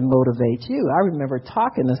and motivate you. I remember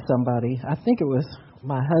talking to somebody, I think it was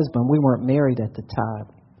my husband. We weren't married at the time.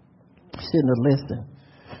 Shouldn't have listened.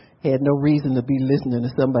 Had no reason to be listening to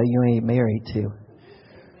somebody you ain't married to.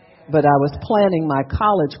 But I was planning my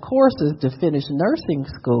college courses to finish nursing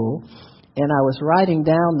school, and I was writing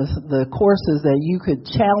down the courses that you could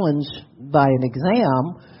challenge by an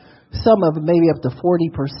exam, some of them maybe up to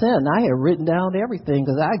 40%. I had written down everything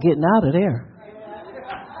because I was getting out of there.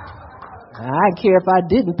 I didn't care if I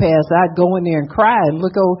didn't pass. I'd go in there and cry and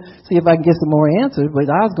see if I can get some more answers, but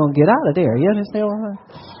I was going to get out of there. You understand what I'm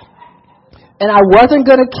saying? And I wasn't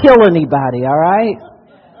going to kill anybody, all right?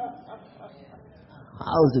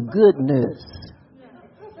 I was a good nurse.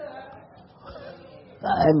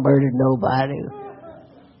 I ain't murdered nobody.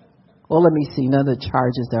 Well, let me see. None of the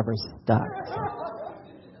charges ever stuck.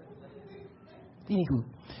 Anywho,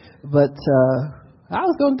 but I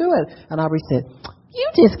was going to do it. And Aubrey said, you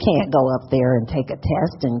just can't go up there and take a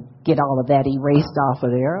test and get all of that erased off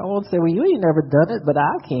of there. I won't say, well, you ain't never done it, but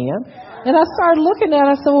I can. And I started looking at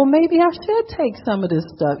it. I said, well, maybe I should take some of this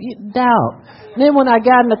stuff. Doubt. And then when I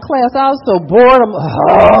got in the class, I was so bored.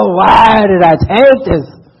 Why did I take this?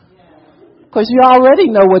 Because you already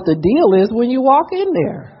know what the deal is when you walk in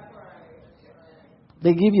there.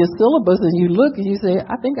 They give you a syllabus and you look and you say,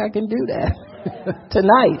 I think I can do that.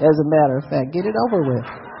 Tonight, as a matter of fact. Get it over with.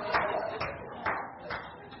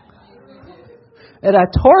 And I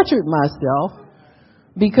tortured myself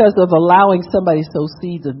because of allowing somebody to sow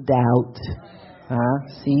seeds of doubt.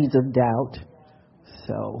 Seeds of doubt.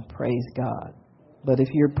 So, praise God. But if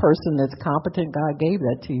you're a person that's competent, God gave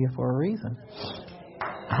that to you for a reason.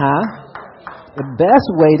 The best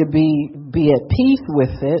way to be at peace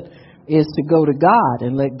with it is to go to God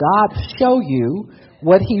and let God show you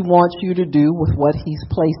what He wants you to do with what He's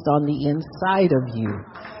placed on the inside of you.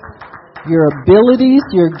 Your abilities,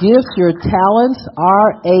 your gifts, your talents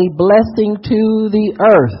are a blessing to the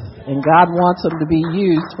earth, and God wants them to be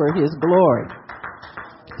used for His glory.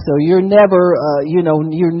 So you're never,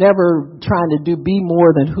 you're never trying to be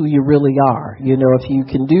more than who you really are. You know, if you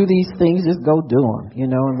can do these things, just go do them,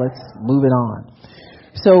 and let's move it on.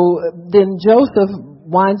 So then Joseph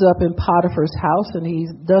winds up in Potiphar's house, and he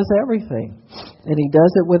does everything, and he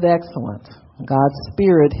does it with excellence. God's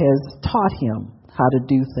Spirit has taught him how to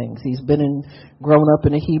do things. He's grown up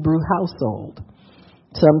in a Hebrew household.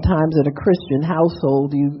 Sometimes in a Christian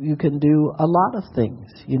household, you can do a lot of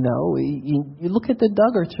things. You look at the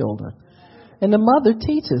Duggar children, and the mother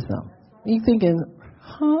teaches them. You're thinking,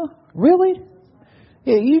 really?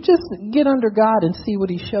 Yeah, you just get under God and see what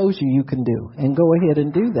He shows you can do, and go ahead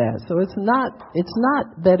and do that. So it's not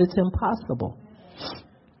that it's impossible.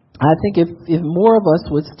 I think if more of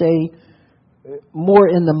us would stay more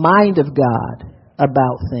in the mind of God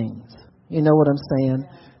about things, you know what I'm saying?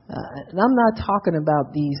 And I'm not talking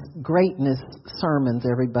about these greatness sermons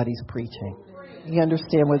everybody's preaching. You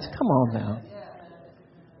understand come on now.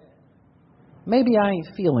 Maybe I ain't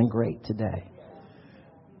feeling great today.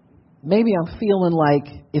 Maybe I'm feeling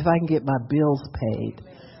like if I can get my bills paid,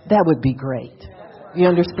 that would be great. You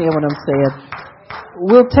understand what I'm saying?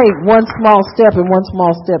 We'll take one small step and one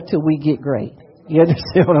small step till we get great. You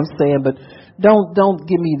understand what I'm saying? But don't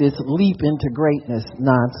give me this leap into greatness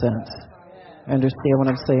nonsense. Understand what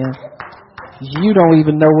I'm saying? You don't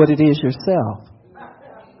even know what it is yourself.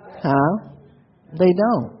 They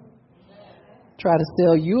don't. Try to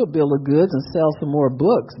sell you a bill of goods and sell some more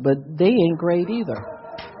books, but they ain't great either.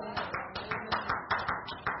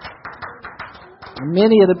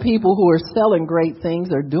 Many of the people who are selling great things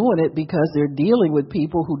are doing it because they're dealing with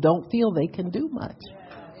people who don't feel they can do much.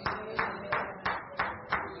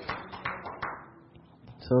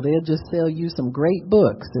 So they'll just sell you some great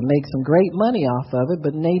books and make some great money off of it,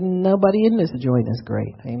 but nobody in this joint is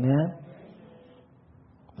great. Amen?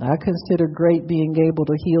 I consider great being able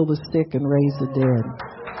to heal the sick and raise the dead,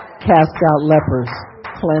 cast out lepers,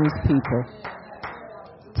 cleanse people,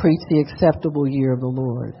 preach the acceptable year of the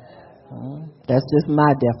Lord. That's just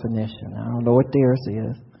my definition. I don't know what theirs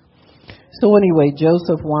is. So anyway,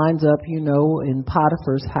 Joseph winds up, in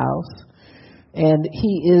Potiphar's house, and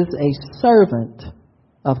he is a servant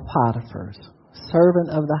of Potiphar's, servant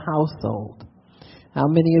of the household. How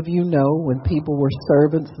many of you know when people were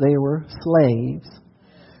servants, they were slaves?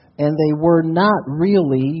 and they were not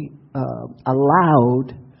really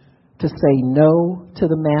allowed to say no to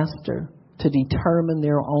the master, to determine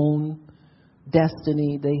their own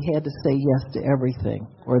destiny. They had to say yes to everything,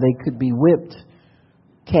 or they could be whipped,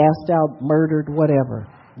 cast out, murdered, whatever.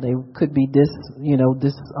 They could be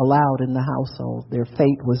disallowed in the household. Their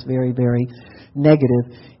fate was very, very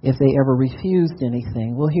negative if they ever refused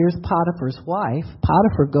anything. Well, here's Potiphar's wife.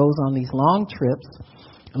 Potiphar goes on these long trips,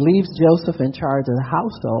 leaves Joseph in charge of the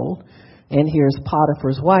household, and here's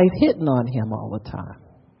Potiphar's wife hitting on him all the time.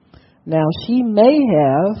 Now, she may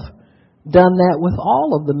have done that with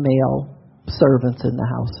all of the male servants in the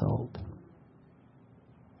household.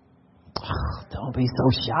 Oh, don't be so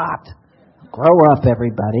shocked. Grow up,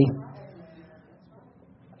 everybody.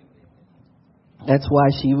 That's why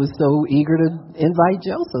she was so eager to invite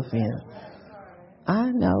Joseph in.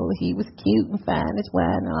 I know he was cute and fine as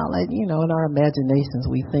wine and all that. In our imaginations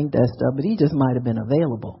we think that stuff, but he just might have been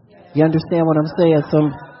available. You understand what I'm saying?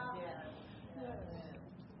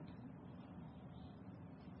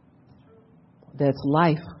 That's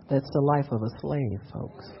life. That's the life of a slave,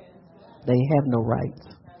 folks. They have no rights.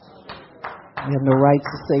 They have no rights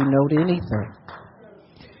to say no to anything.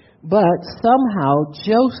 But somehow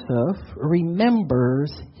Joseph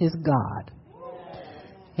remembers his God.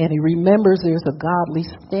 And he remembers there's a godly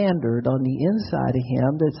standard on the inside of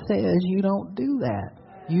him that says you don't do that.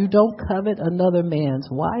 You don't covet another man's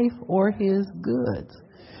wife or his goods.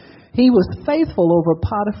 He was faithful over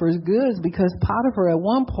Potiphar's goods because Potiphar at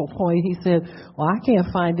one point he said, well, I can't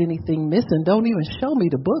find anything missing. Don't even show me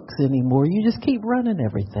the books anymore. You just keep running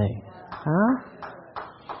everything. Huh?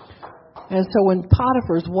 And so when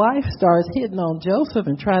Potiphar's wife starts hitting on Joseph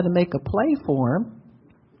and trying to make a play for him,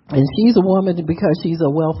 and she's a woman because she's a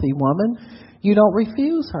wealthy woman, you don't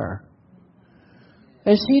refuse her.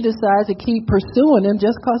 And she decides to keep pursuing him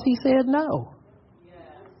just because he said no.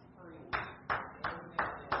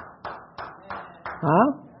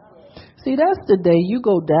 Huh? See, that's the day you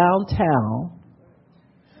go downtown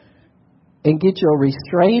and get your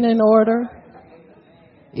restraining order.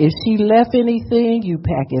 If she left anything, you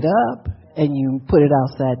pack it up and you put it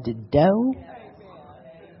outside the door.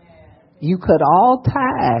 You cut all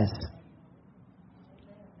ties.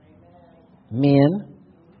 Men.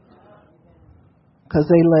 Because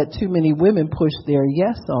they let too many women push their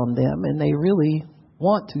yes on them and they really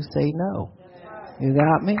want to say no. You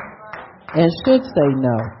got me? And should say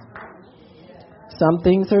no. Some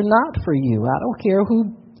things are not for you. I don't care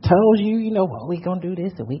who tells you, well, we going to do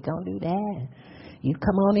this and we going to do that. You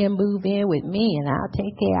come on in, move in with me, and I'll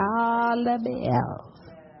take care of all the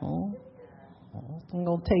bills.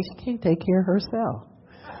 She can't take care of herself.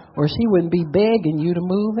 Or she wouldn't be begging you to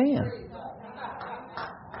move in.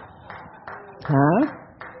 Huh?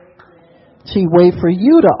 She'd wait for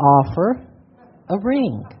you to offer a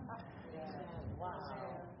ring.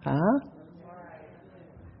 Huh?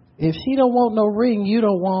 If she don't want no ring, you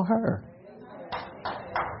don't want her.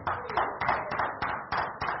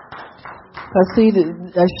 See,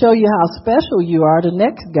 I show you how special you are. The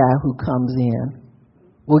next guy who comes in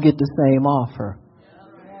will get the same offer.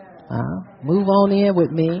 Move on in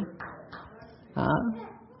with me.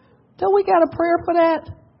 Don't we got a prayer for that?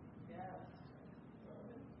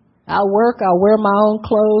 I'll work, I'll wear my own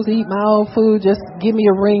clothes, eat my own food. Just give me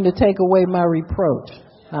a ring to take away my reproach.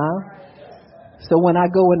 So when I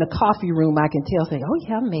go in the coffee room, I can tell, say, oh,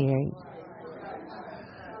 yeah, I'm married.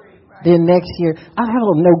 Then next year, I have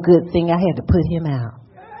a no good thing. I had to put him out.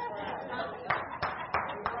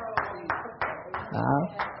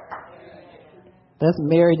 That's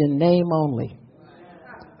married in name only.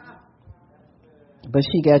 But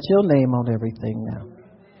she got your name on everything now.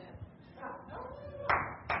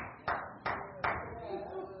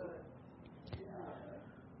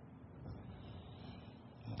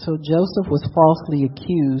 So Joseph was falsely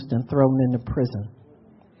accused and thrown into prison.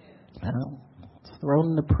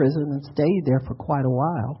 Thrown into prison and stayed there for quite a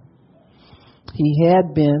while. He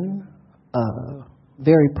had been a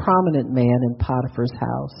very prominent man in Potiphar's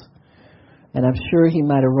house. And I'm sure he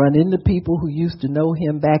might have run into people who used to know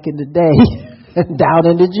him back in the day down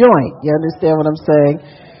in the joint. You understand what I'm saying?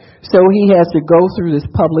 So he has to go through this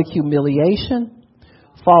public humiliation,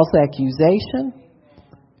 false accusation.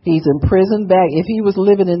 He's in prison back. If he was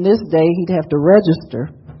living in this day, he'd have to register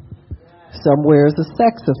somewhere as a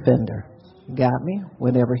sex offender. Got me?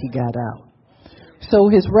 Whenever he got out. So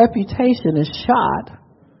his reputation is shot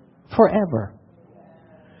forever.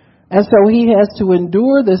 And so he has to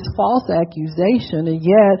endure this false accusation, and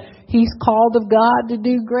yet he's called of God to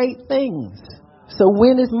do great things. So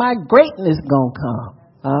when is my greatness going to come?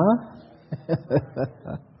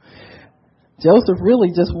 Joseph really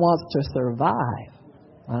just wants to survive.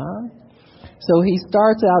 So he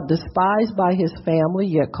starts out despised by his family,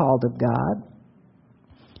 yet called of God.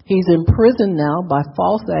 He's in prison now by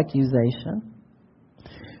false accusation.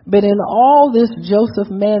 But in all this, Joseph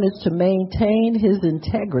managed to maintain his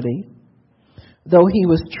integrity. Though he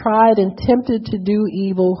was tried and tempted to do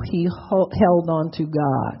evil, he held on to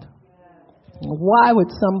God. Why would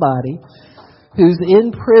somebody who's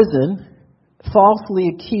in prison, falsely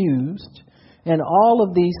accused, and all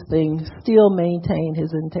of these things still maintain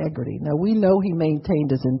his integrity? Now, we know he maintained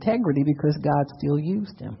his integrity because God still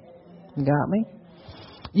used him. You got me?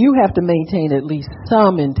 You have to maintain at least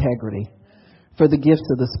some integrity for the gifts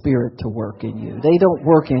of the Spirit to work in you. They don't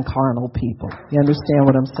work in carnal people. You understand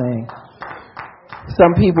what I'm saying?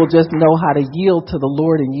 Some people just know how to yield to the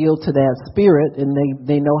Lord and yield to that Spirit, and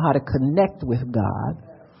they know how to connect with God.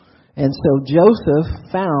 And so Joseph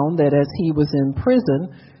found that as he was in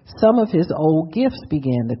prison, some of his old gifts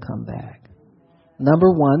began to come back.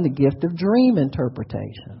 Number one, the gift of dream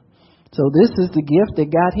interpretation. So this is the gift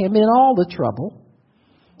that got him in all the trouble.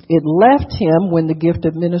 It left him when the gift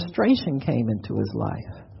of ministration came into his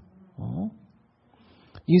life.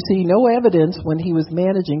 You see no evidence when he was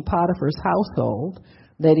managing Potiphar's household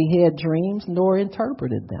that he had dreams nor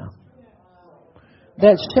interpreted them.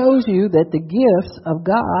 That shows you that the gifts of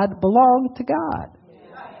God belong to God.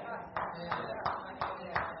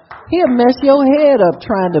 He'll mess your head up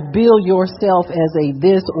trying to build yourself as a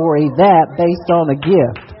this or a that based on a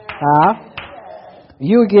gift.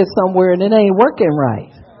 You'll get somewhere and it ain't working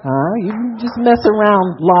right. You just mess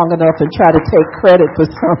around long enough and try to take credit for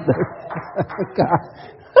something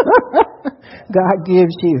God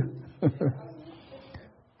gives you.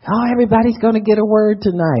 Everybody's going to get a word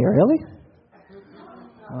tonight. Really?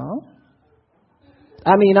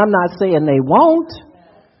 I mean, I'm not saying they won't,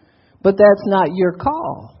 but that's not your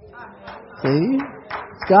call. See?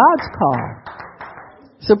 It's God's call.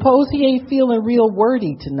 Suppose he ain't feeling real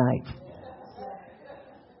wordy tonight.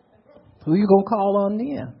 Who you going to call on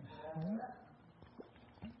then?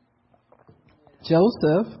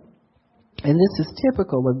 Joseph, and this is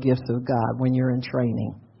typical of gifts of God when you're in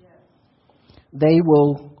training. They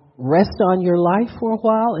will rest on your life for a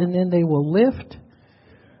while, and then they will lift,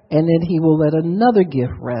 and then he will let another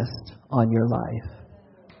gift rest on your life.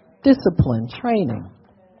 Discipline, training.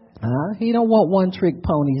 He don't want one-trick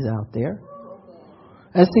ponies out there.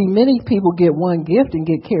 I see many people get one gift and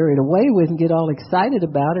get carried away with and get all excited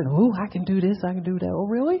about it. Oh, I can do this, I can do that. Oh,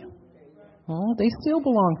 really? They still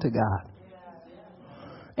belong to God.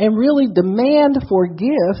 And really, demand for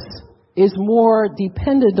gifts is more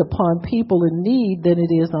dependent upon people in need than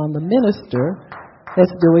it is on the minister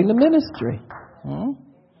that's doing the ministry.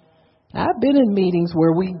 I've been in meetings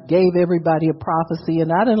where we gave everybody a prophecy,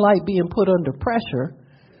 and I didn't like being put under pressure.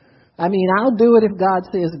 I mean, I'll do it if God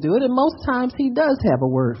says do it, and most times he does have a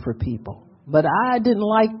word for people. But I didn't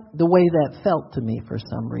like the way that felt to me for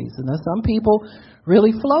some reason. Now, some people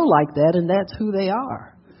really flow like that, and that's who they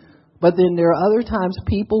are. But then there are other times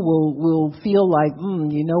people will feel like,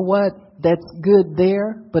 you know what, that's good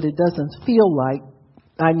there, but it doesn't feel like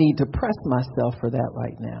I need to press myself for that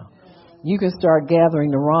right now. You can start gathering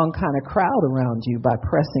the wrong kind of crowd around you by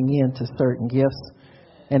pressing into certain gifts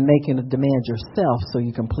and making a demand yourself so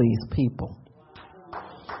you can please people.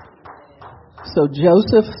 So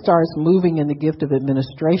Joseph starts moving in the gift of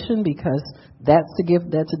administration because that's the gift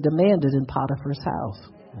that's demanded in Potiphar's house.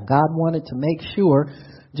 God wanted to make sure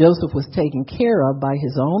Joseph was taken care of by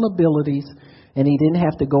his own abilities, and he didn't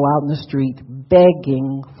have to go out in the street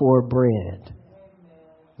begging for bread.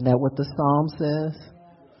 Isn't that what the Psalm says?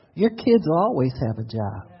 Your kids will always have a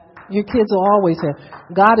job. Your kids will always have.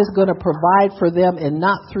 God is going to provide for them, and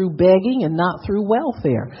not through begging and not through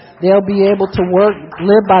welfare. They'll be able to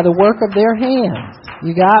live by the work of their hands.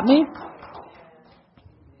 You got me?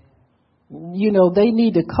 You know, they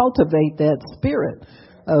need to cultivate that spirit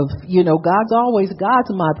of,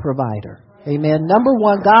 God's my provider. Amen. Number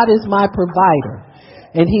one, God is my provider,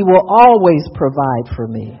 and he will always provide for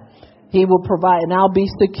me. He will provide, and I'll be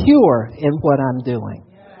secure in what I'm doing.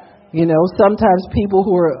 You know, sometimes people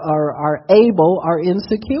who are able are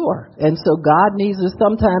insecure. And so God needs us.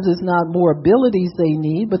 Sometimes it's not more abilities they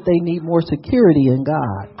need, but they need more security in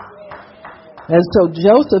God. And so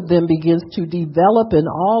Joseph then begins to develop in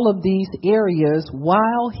all of these areas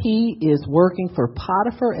while he is working for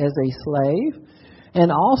Potiphar as a slave, and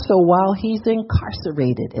also while he's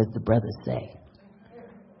incarcerated, as the brothers say.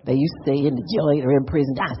 They used to say in the jail or in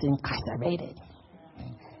prison, "That's incarcerated."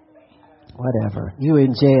 Whatever. You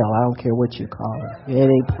in jail. I don't care what you call it. It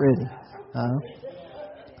ain't pretty.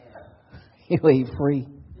 You ain't free.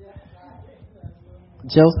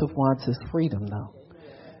 Joseph wants his freedom, though.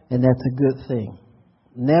 And that's a good thing.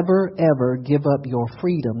 Never, ever give up your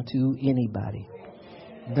freedom to anybody.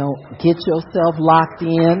 Don't get yourself locked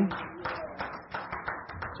in.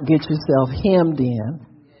 Get yourself hemmed in.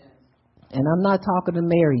 And I'm not talking to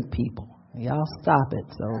married people. Y'all stop it.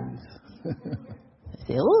 So,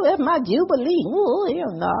 say, oh, that's my Jubilee. Oh, yeah,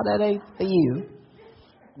 no, that ain't for you.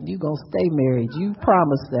 You gonna stay married. You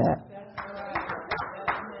promised that.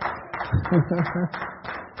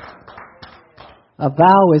 A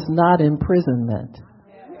vow is not imprisonment.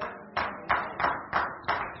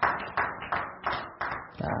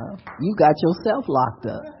 You got yourself locked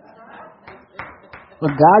up. But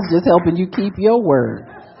God's just helping you keep your word.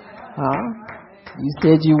 You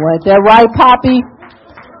said you want that, right, Poppy?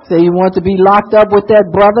 Say you want to be locked up with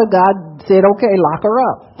that brother. God said, okay, lock her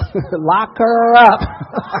up. Lock her up.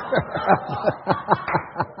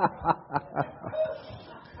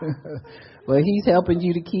 But he's helping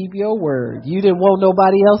you to keep your word. You didn't want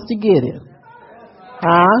nobody else to get it.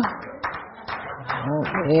 Oh,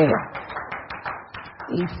 yeah.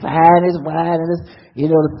 He's fine as wine.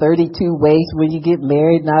 The 32 waist when you get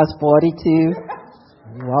married. Now it's 42.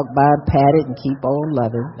 You walk by and pat it and keep on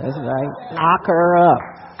loving. That's right. Lock her up.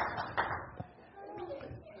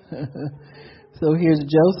 So here's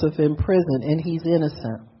Joseph in prison, and he's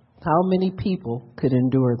innocent. How many people could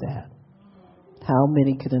endure that? How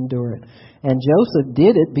many could endure it? And Joseph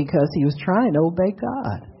did it because he was trying to obey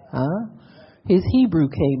God. His Hebrew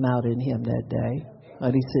came out in him that day.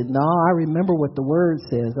 And he said, no, I remember what the word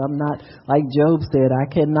says. I'm not, like Job said, I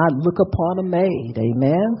cannot look upon a maid.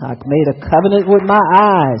 Amen. I made a covenant with my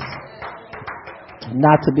eyes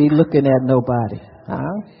not to be looking at nobody.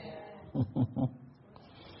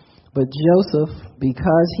 But Joseph,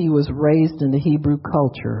 because he was raised in the Hebrew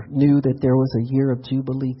culture, knew that there was a year of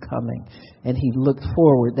Jubilee coming. And he looked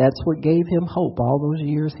forward. That's what gave him hope all those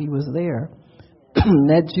years he was there.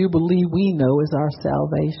 That Jubilee, we know, is our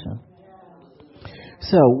salvation.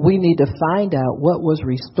 So we need to find out what was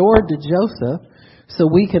restored to Joseph so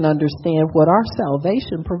we can understand what our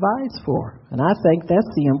salvation provides for. And I think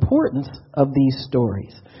that's the importance of these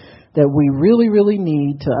stories, that we really, really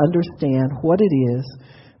need to understand what it is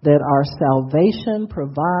that our salvation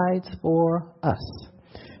provides for us.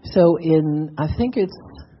 So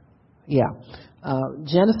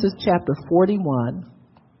Genesis chapter 41.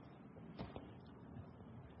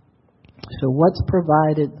 So what's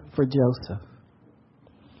provided for Joseph?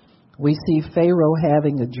 We see Pharaoh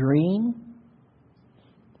having a dream.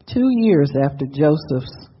 2 years after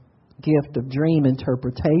Joseph's gift of dream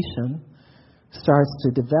interpretation starts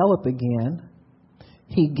to develop again,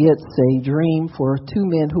 he gets a dream for 2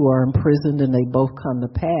 men who are imprisoned, and they both come to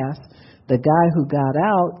pass. The guy who got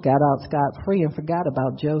out scot-free and forgot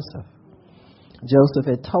about Joseph. Joseph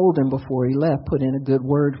had told him before he left, put in a good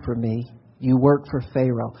word for me. You work for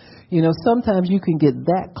Pharaoh. Sometimes you can get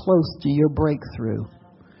that close to your breakthrough,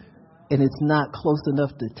 and it's not close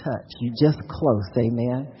enough to touch. You're just close,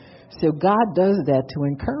 amen? So God does that to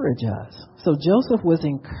encourage us. So Joseph was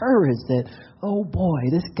encouraged that, oh boy,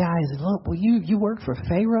 this guy is, look, well, you work for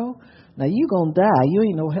Pharaoh? Now you gonna die. You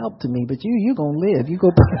ain't no help to me, but you gonna live. You go.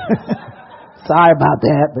 Sorry about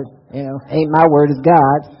that, but ain't my word, is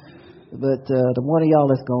God's. But the one of y'all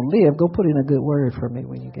that's gonna live, go put in a good word for me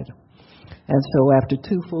when you get him. And so after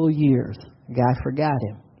 2 full years, the guy forgot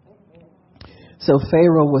him. So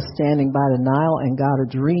Pharaoh was standing by the Nile and got a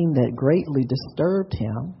dream that greatly disturbed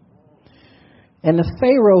him. And the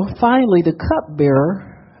Pharaoh, finally, the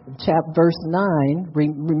cupbearer, verse 9,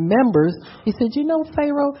 remembers. He said,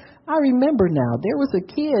 Pharaoh, I remember now. There was a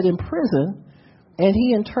kid in prison, and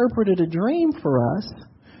he interpreted a dream for us.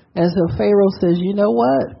 And so Pharaoh says, you know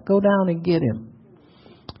what? Go down and get him.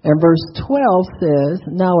 And verse 12 says,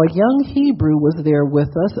 now a young Hebrew was there with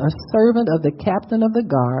us, a servant of the captain of the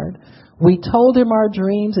guard. We told him our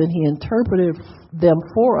dreams, and he interpreted them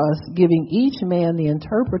for us, giving each man the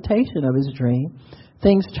interpretation of his dream.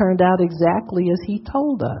 Things turned out exactly as he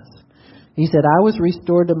told us. He said, I was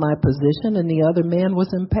restored to my position, and the other man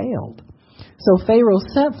was impaled. So Pharaoh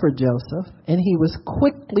sent for Joseph, and he was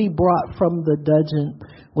quickly brought from the dungeon.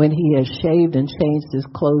 When he had shaved and changed his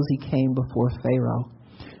clothes, he came before Pharaoh.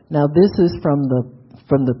 Now this is from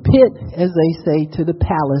the pit, as they say, to the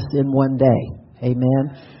palace in one day.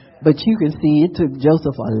 Amen. But you can see it took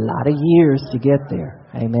Joseph a lot of years to get there.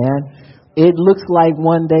 Amen. It looks like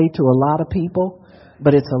one day to a lot of people,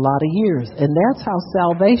 but it's a lot of years. And that's how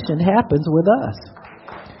salvation happens with us.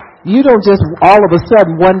 You don't just all of a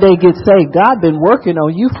sudden one day get saved. God's been working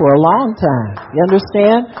on you for a long time. You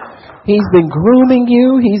understand? He's been grooming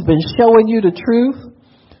you. He's been showing you the truth.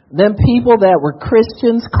 Them people that were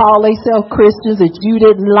Christians, call themselves Christians, that you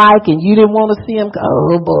didn't like and you didn't want to see them.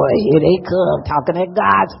 Oh boy, here they come, talking that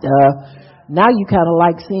God stuff. Now you kind of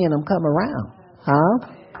like seeing them come around, huh?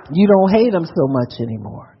 You don't hate them so much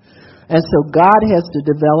anymore. And so God has to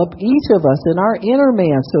develop each of us in our inner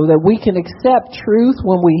man so that we can accept truth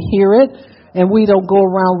when we hear it, and we don't go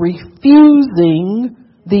around refusing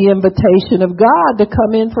the invitation of God to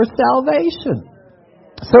come in for salvation.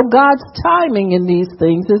 So God's timing in these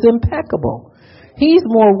things is impeccable. He's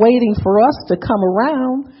more waiting for us to come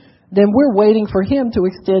around than we're waiting for him to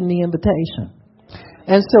extend the invitation.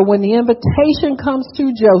 And so when the invitation comes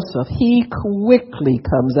to Joseph, he quickly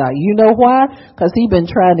comes out. You know why? Because he's been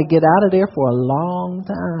trying to get out of there for a long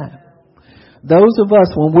time. Those of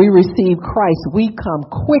us, when we receive Christ, we come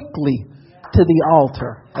quickly to the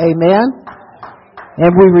altar. Amen?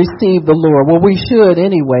 And we receive the Lord. Well, we should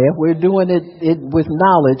anyway. If we're doing it with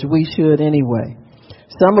knowledge, we should anyway.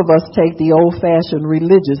 Some of us take the old-fashioned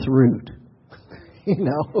religious route. You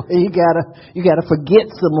know, you gotta forget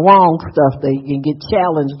some wrong stuff and get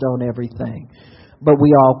challenged on everything. But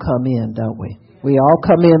we all come in, don't we? We all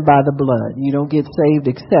come in by the blood. You don't get saved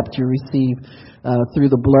except you receive through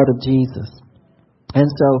the blood of Jesus. And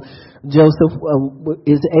so Joseph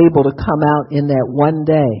is able to come out in that one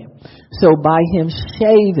day. So by him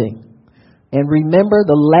shaving, and remember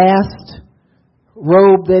the last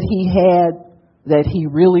robe that he had that he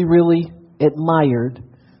really, really admired,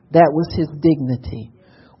 that was his dignity.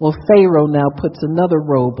 Well, Pharaoh now puts another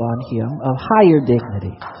robe on him of higher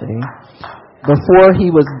dignity. See? Before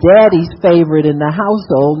he was daddy's favorite in the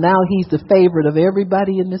household, now he's the favorite of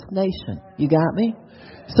everybody in this nation. You got me?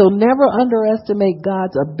 So never underestimate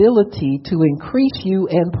God's ability to increase you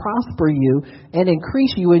and prosper you and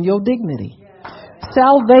increase you in your dignity.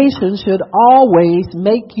 Salvation should always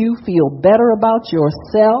make you feel better about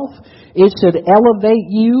yourself. It should elevate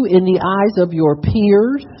you in the eyes of your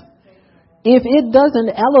peers. If it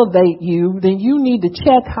doesn't elevate you, then you need to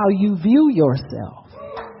check how you view yourself.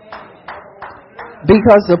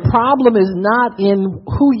 Because the problem is not in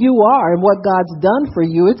who you are and what God's done for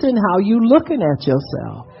you. It's in how you're looking at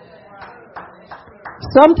yourself.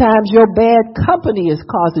 Sometimes your bad company is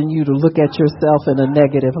causing you to look at yourself in a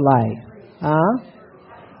negative light. Huh?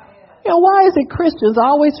 You know, why is it Christians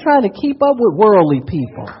always trying to keep up with worldly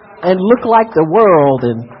people and look like the world?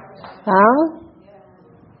 And huh?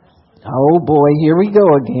 Oh boy, here we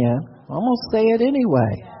go again. I'm going to say it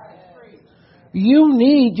anyway.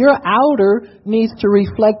 Your outer needs to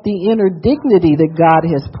reflect the inner dignity that God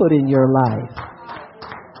has put in your life.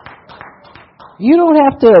 You don't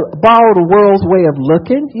have to borrow the world's way of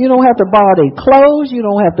looking. You don't have to borrow their clothes. You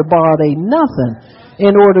don't have to borrow their nothing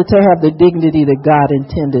in order to have the dignity that God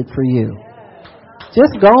intended for you.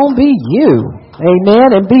 Just go and be you.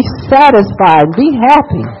 Amen. And be satisfied and be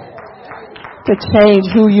happy to change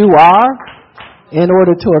who you are in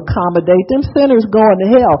order to accommodate them sinners going to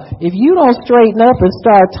hell. If you don't straighten up and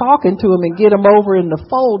start talking to them and get them over in the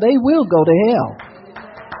fold, they will go to hell.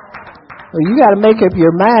 So you got to make up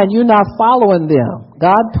your mind you're not following them.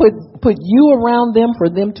 God put you around them for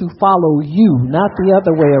them to follow you, not the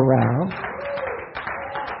other way around.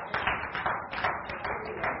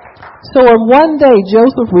 So in one day,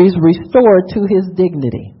 Joseph was restored to his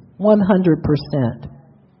dignity, 100%.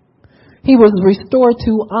 He was restored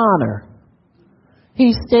to honor.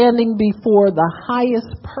 He's standing before the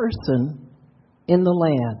highest person in the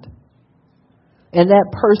land. And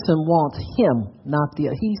that person wants him,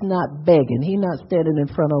 he's not begging. He's not standing in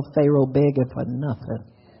front of Pharaoh begging for nothing.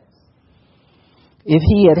 If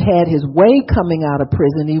he had had his way coming out of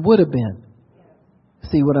prison, he would have been.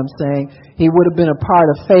 See what I'm saying? He would have been a part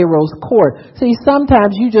of Pharaoh's court. See,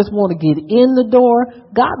 sometimes you just want to get in the door.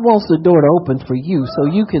 God wants the door to open for you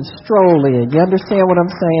so you can stroll in. You understand what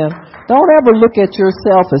I'm saying? Don't ever look at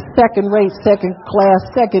yourself as second rate, second class,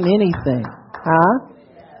 second anything. Huh?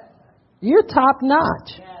 You're top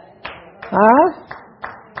notch. Huh?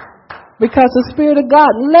 Because the Spirit of God,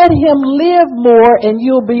 let him live more and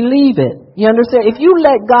you'll believe it. You understand? If you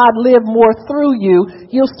let God live more through you,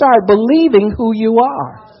 you'll start believing who you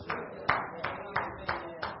are.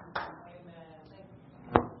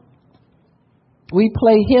 We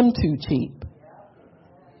play him too cheap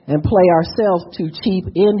and play ourselves too cheap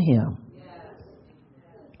in him.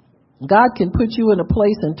 God can put you in a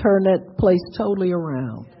place and turn that place totally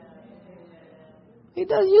around. He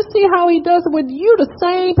does. You see how he does it with you, the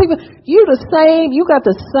same people. You got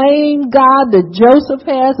the same God that Joseph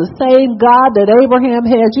has, the same God that Abraham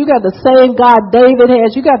has. You got the same God David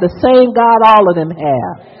has. You got the same God all of them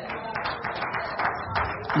have.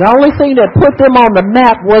 The only thing that put them on the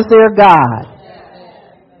map was their God.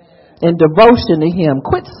 and devotion to Him.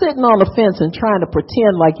 Quit sitting on the fence and trying to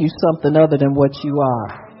pretend like you're something other than what you are.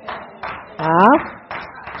 Huh?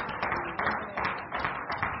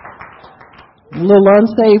 Little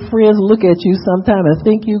unsaved friends look at you sometime and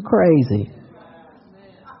think you crazy.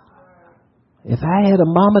 If I had a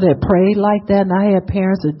mama that prayed like that and I had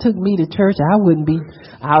parents that took me to church, I wouldn't be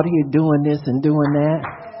out here doing this and doing that.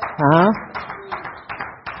 Huh?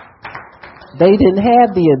 They didn't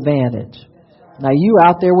have the advantage. Now you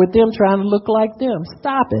out there with them trying to look like them.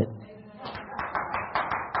 Stop it.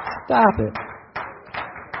 Stop it.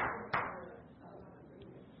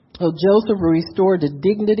 So Joseph restored the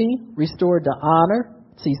dignity, restored the honor.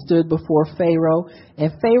 So he stood before Pharaoh,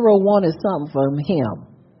 and Pharaoh wanted something from him.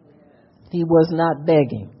 He was not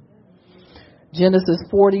begging. Genesis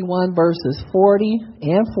 41 verses 40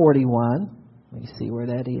 and 41. Let me see where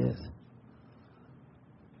that is.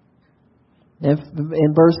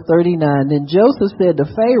 In verse 39, then Joseph said to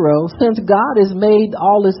Pharaoh, since God has made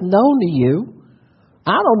all this known to you,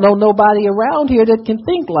 I don't know nobody around here that can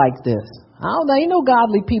think like this. Ain't no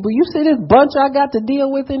godly people. You see this bunch I got to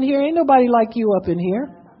deal with in here? Ain't nobody like you up in here.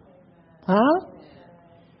 Huh?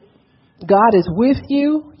 God is with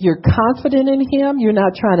you. You're confident in Him. You're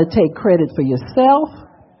not trying to take credit for yourself.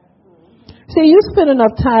 See, you spend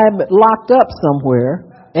enough time locked up somewhere,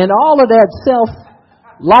 and all of that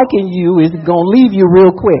self-liking you is going to leave you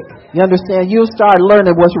real quick. You understand? You'll start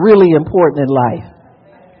learning what's really important in life.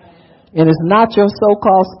 And it's not your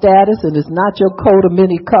so-called status, and it's not your coat of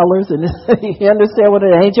many colors, and you understand what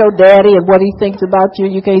it ain't your daddy and what he thinks about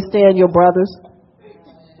you. You can't stand your brothers.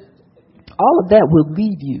 All of that will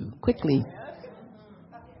leave you quickly.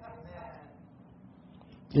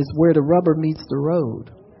 It's where the rubber meets the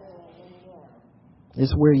road.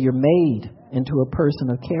 It's where you're made into a person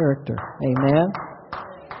of character. Amen.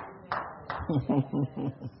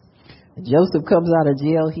 Joseph comes out of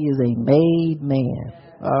jail. He is a made man.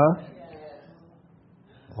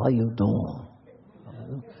 What are you doing?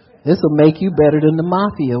 This will make you better than the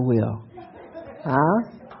mafia will.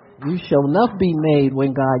 Huh? You shall not be made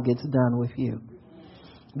when God gets done with you.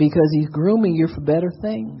 Because He's grooming you for better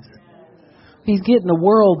things. He's getting the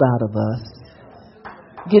world out of us.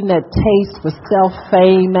 Getting that taste for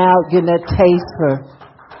self-fame out. Getting that taste for...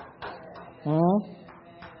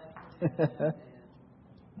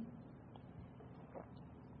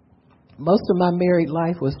 Most of my married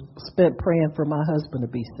life was spent praying for my husband to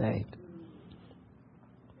be saved.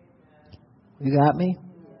 You got me?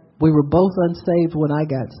 We were both unsaved when I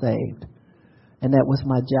got saved. And that was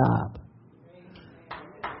my job.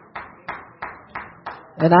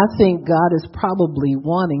 And I think God is probably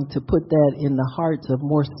wanting to put that in the hearts of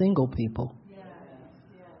more single people.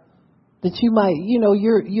 That you might,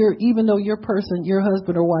 you're even though your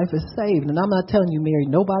husband or wife is saved, and I'm not telling you marry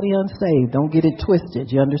nobody unsaved. Don't get it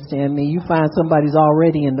twisted. You understand me? You find somebody's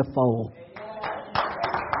already in the fold.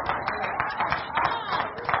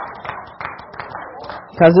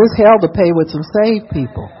 Because it's hell to pay with some saved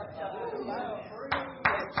people.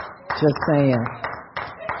 Just saying.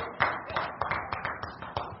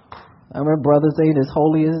 I remember brothers ain't as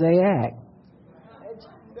holy as they act.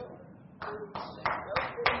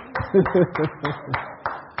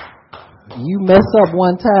 You mess up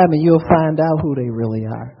one time and you'll find out who they really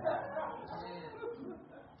are.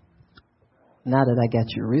 Now that I got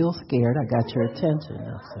you real scared, I got your attention.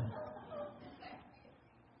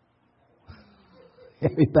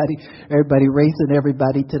 Everybody racing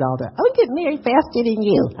everybody to the altar. I'm going to get married faster than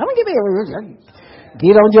you. I'm going to get married.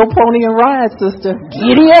 Get on your pony and ride, sister.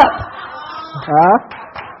 Giddy up. Huh?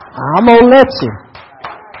 I'm going to let you.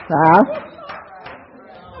 Huh?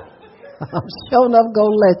 I'm sure enough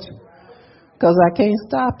going to let you. Because I can't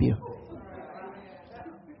stop you.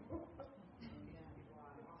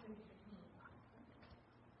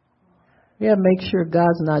 Yeah, make sure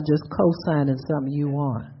God's not just co-signing something you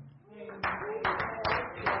want.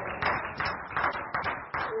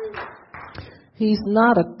 He's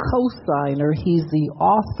not a co-signer. He's the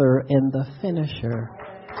author and the finisher.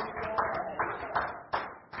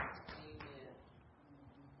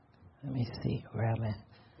 Let me see where I'm at.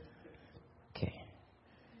 Okay.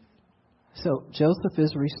 So Joseph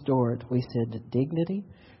is restored. We said to dignity.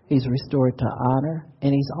 He's restored to honor.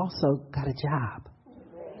 And he's also got a job.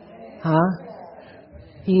 Huh?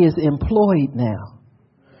 He is employed now.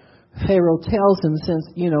 Pharaoh tells him,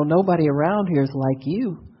 since, nobody around here is like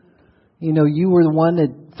you. You were the one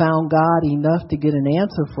that found God enough to get an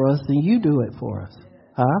answer for us, and you do it for us.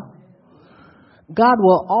 Huh? God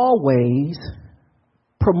will always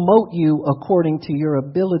promote you according to your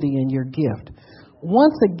ability and your gift.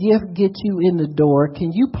 Once a gift gets you in the door,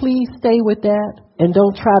 can you please stay with that and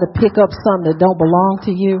don't try to pick up something that don't belong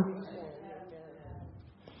to you?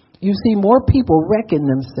 You see more people wrecking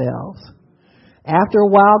themselves. After a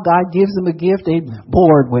while, God gives them a gift. They're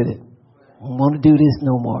bored with it. I don't want to do this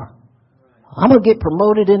no more. I'm going to get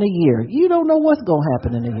promoted in a year. You don't know what's going to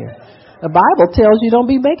happen in a year. The Bible tells you don't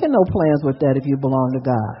be making no plans with that if you belong to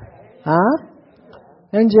God. Huh?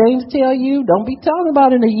 And James tell you, don't be talking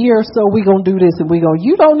about in a year or so we're going to do this and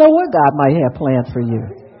you don't know what God might have planned for you.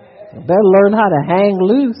 You better learn how to hang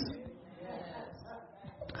loose.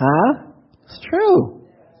 Huh? It's true.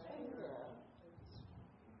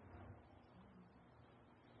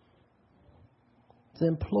 It's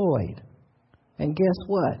employed. And guess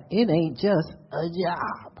what? It ain't just a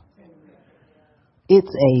job. It's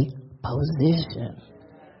a position.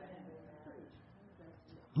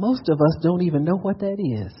 Most of us don't even know what that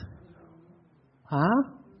is. Huh?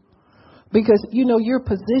 Because, your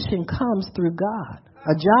position comes through God.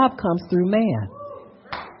 A job comes through man.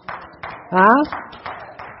 Huh?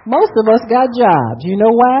 Most of us got jobs. You know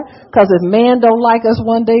why? Because if man don't like us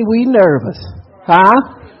one day, we nervous.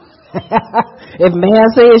 Huh? If man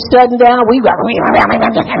says it's shutting down, we got.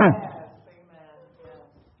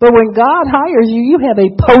 But when God hires you, you have a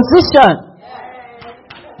position.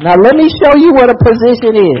 Now let me show you what a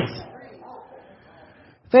position is.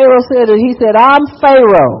 Pharaoh said it. He said, I'm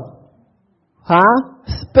Pharaoh. Huh?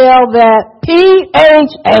 Spell that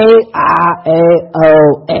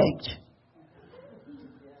Pharaoh.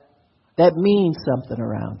 That means something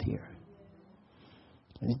around here.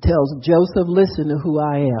 And he tells Joseph, listen to who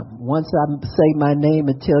I am. Once I say my name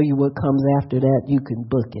and tell you what comes after that, you can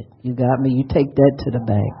book it. You got me? You take that to the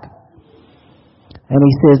bank. And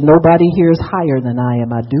he says, nobody here is higher than I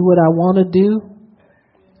am. I do what I want to do.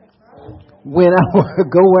 When I want to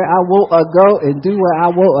go where I want to go and do what I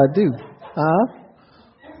want to do. Huh?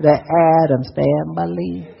 That Adam's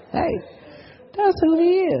family. Hey, that's who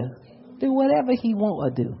he is. Do whatever he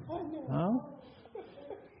want to do. Huh?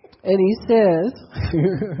 And he says,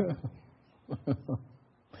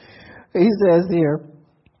 here,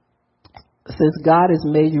 since God has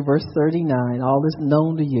made you, verse 39, all is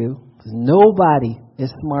known to you. Nobody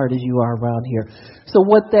as smart as you are around here. So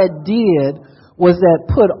what that did was that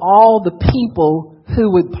put all the people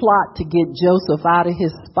who would plot to get Joseph out of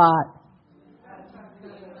his spot.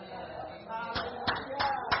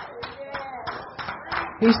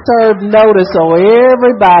 He served notice on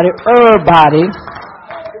everybody.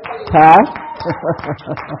 Huh?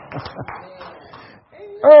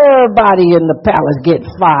 Everybody in the palace get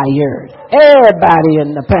fired. Everybody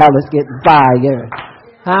in the palace get fired.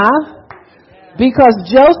 Huh? Because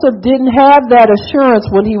Joseph didn't have that assurance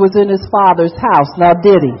when he was in his father's house. Now,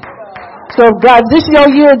 did he? So, God, this your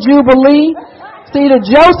year of Jubilee. See, to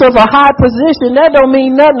Joseph, a high position, that don't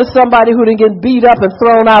mean nothing to somebody who didn't get beat up and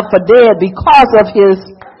thrown out for dead because of his,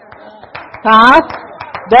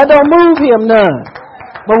 That don't move him none.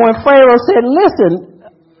 But when Pharaoh said,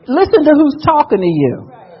 listen to who's talking to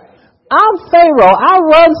you. I'm Pharaoh. I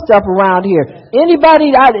run stuff around here.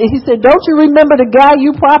 He said, don't you remember the guy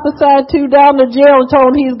you prophesied to down the jail and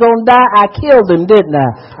told him he's going to die? I killed him, didn't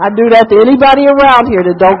I? I do that to anybody around here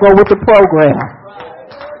that don't go with the program.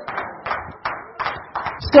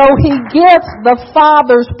 So he gets the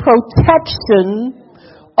Father's protection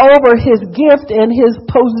over his gift and his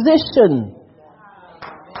position.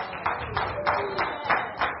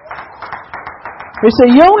 He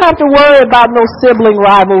said, you don't have to worry about no sibling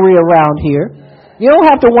rivalry around here. You don't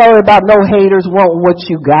have to worry about no haters wanting what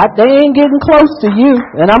you got. They ain't getting close to you.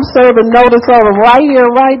 And I'm serving notice of them right here,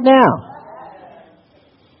 right now.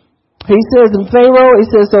 He says,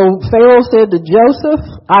 so Pharaoh said to Joseph,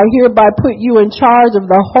 I hereby put you in charge of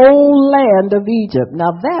the whole land of Egypt.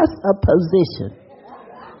 Now that's a position.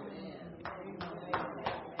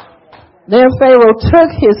 Then Pharaoh took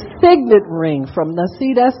his signet ring from, now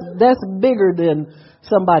see, that's bigger than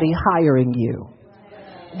somebody hiring you.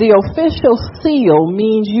 The official seal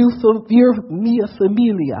means you're mia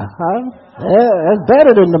familia, That's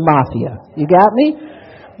better than the mafia. You got me?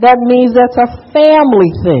 That means that's a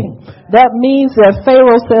family thing. That means that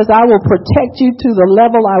Pharaoh says, I will protect you to the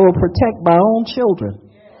level I will protect my own children.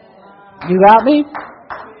 You got me?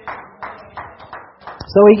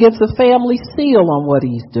 So he gets a family seal on what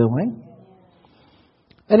he's doing.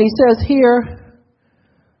 And he says here,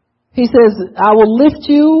 I will lift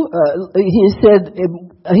you. He said,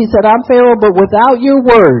 I'm Pharaoh, but without your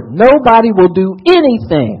word, nobody will do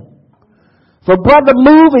anything. If a brother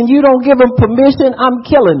move and you don't give him permission, I'm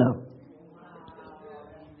killing him.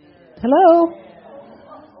 Hello?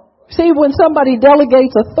 See, when somebody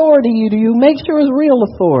delegates authority to you, make sure it's real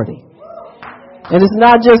authority. And it's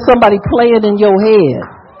not just somebody playing in your head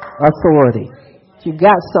authority. You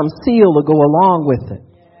got some seal to go along with it.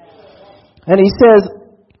 And he says,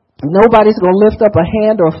 Nobody's going to lift up a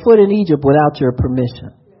hand or a foot in Egypt without your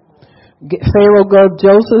permission. Pharaoh gave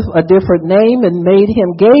Joseph a different name and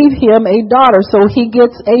gave him a daughter, so he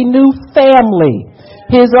gets a new family,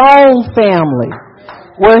 his own family,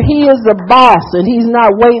 where he is the boss and he's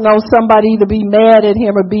not waiting on somebody to be mad at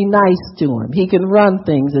him or be nice to him. He can run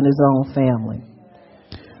things in his own family.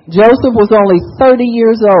 Joseph was only 30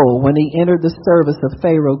 years old when he entered the service of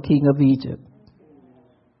Pharaoh, king of Egypt.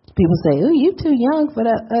 People say, "Oh, you're too young for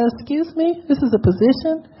that." Excuse me? This is a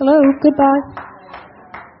position? Hello, goodbye.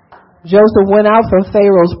 Joseph went out from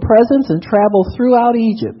Pharaoh's presence and traveled throughout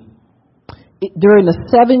Egypt. During the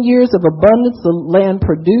 7 years of abundance, the land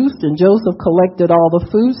produced, and Joseph collected all the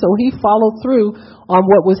food, so he followed through on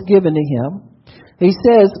what was given to him. He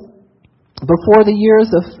says, before the years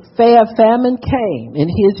of famine came, in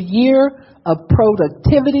his year of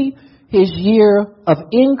productivity, his year of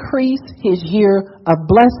increase, his year of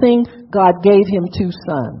blessing, God gave him 2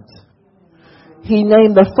 sons. He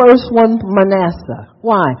named the first one Manasseh.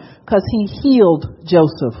 Why? Because he healed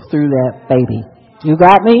Joseph through that baby. You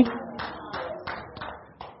got me?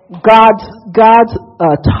 God's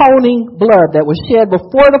atoning blood that was shed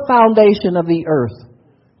before the foundation of the earth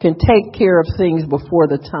can take care of things before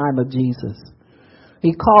the time of Jesus.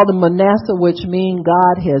 He called him Manasseh, which means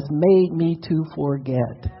God has made me to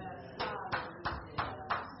forget.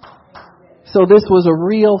 So this was a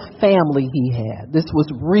real family he had. This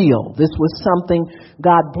was real. This was something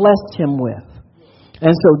God blessed him with.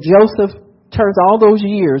 And so Joseph turns all those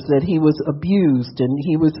years that he was abused and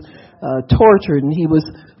he was tortured and he was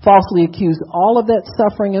falsely accused, all of that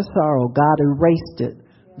suffering and sorrow, God erased it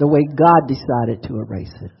the way God decided to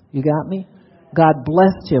erase it. You got me? God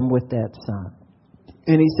blessed him with that son.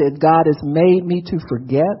 And he said, God has made me to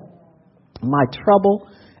forget my trouble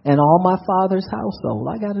and all my father's household.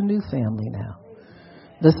 I got a new family now.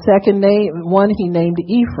 The second one he named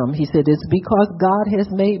Ephraim. He said, it's because God has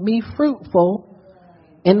made me fruitful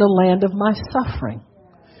in the land of my suffering.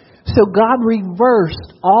 So God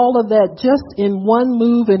reversed all of that just in one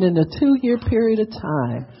move, and in a 2-year period of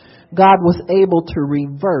time, God was able to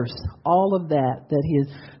reverse all of that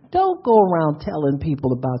Don't go around telling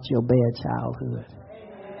people about your bad childhood.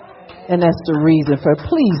 And that's the reason for,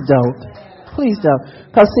 please don't. Please don't.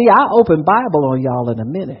 Because, see, I'll open Bible on y'all in a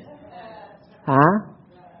minute. Huh?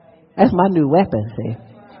 That's my new weapon, see.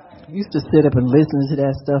 I used to sit up and listen to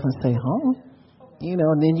that stuff and say, You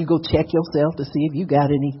know, and then you go check yourself to see if you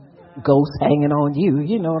got any ghosts hanging on you.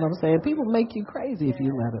 You know what I'm saying? People make you crazy if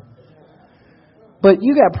you let them. But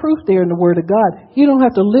you got proof there in the Word of God. You don't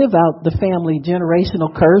have to live out the family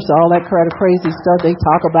generational curse, all that kind of crazy stuff they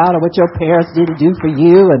talk about, or what your parents didn't do for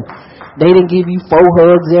you, and they didn't give you 4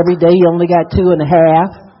 hugs every day. You only got 2.5.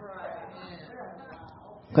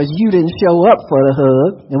 Because you didn't show up for the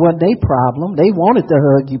hug. It wasn't their problem. They wanted to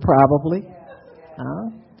hug you probably.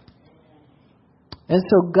 And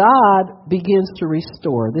so God begins to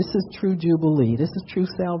restore. This is true jubilee. This is true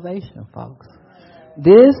salvation, folks.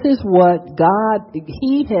 This is what God,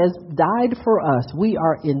 He has died for us. We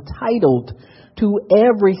are entitled to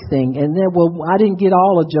everything. And then, I didn't get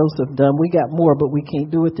all of Joseph done. We got more, but we can't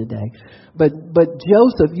do it today. But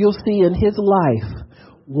Joseph, you'll see in his life,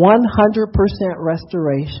 100%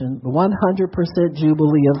 restoration, 100%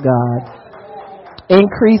 jubilee of God,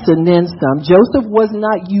 increase and then some. Joseph was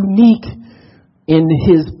not unique in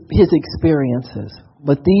his experiences.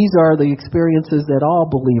 But these are the experiences that all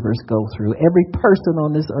believers go through. Every person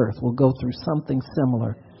on this earth will go through something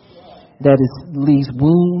similar that leaves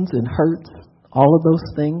wounds and hurts, all of those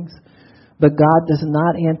things. But God does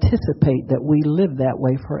not anticipate that we live that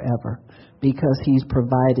way forever because He's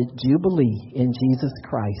provided jubilee in Jesus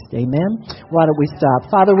Christ. Amen? Why don't we stop?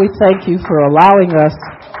 Father, we thank You for allowing us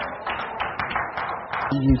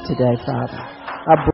you today, Father.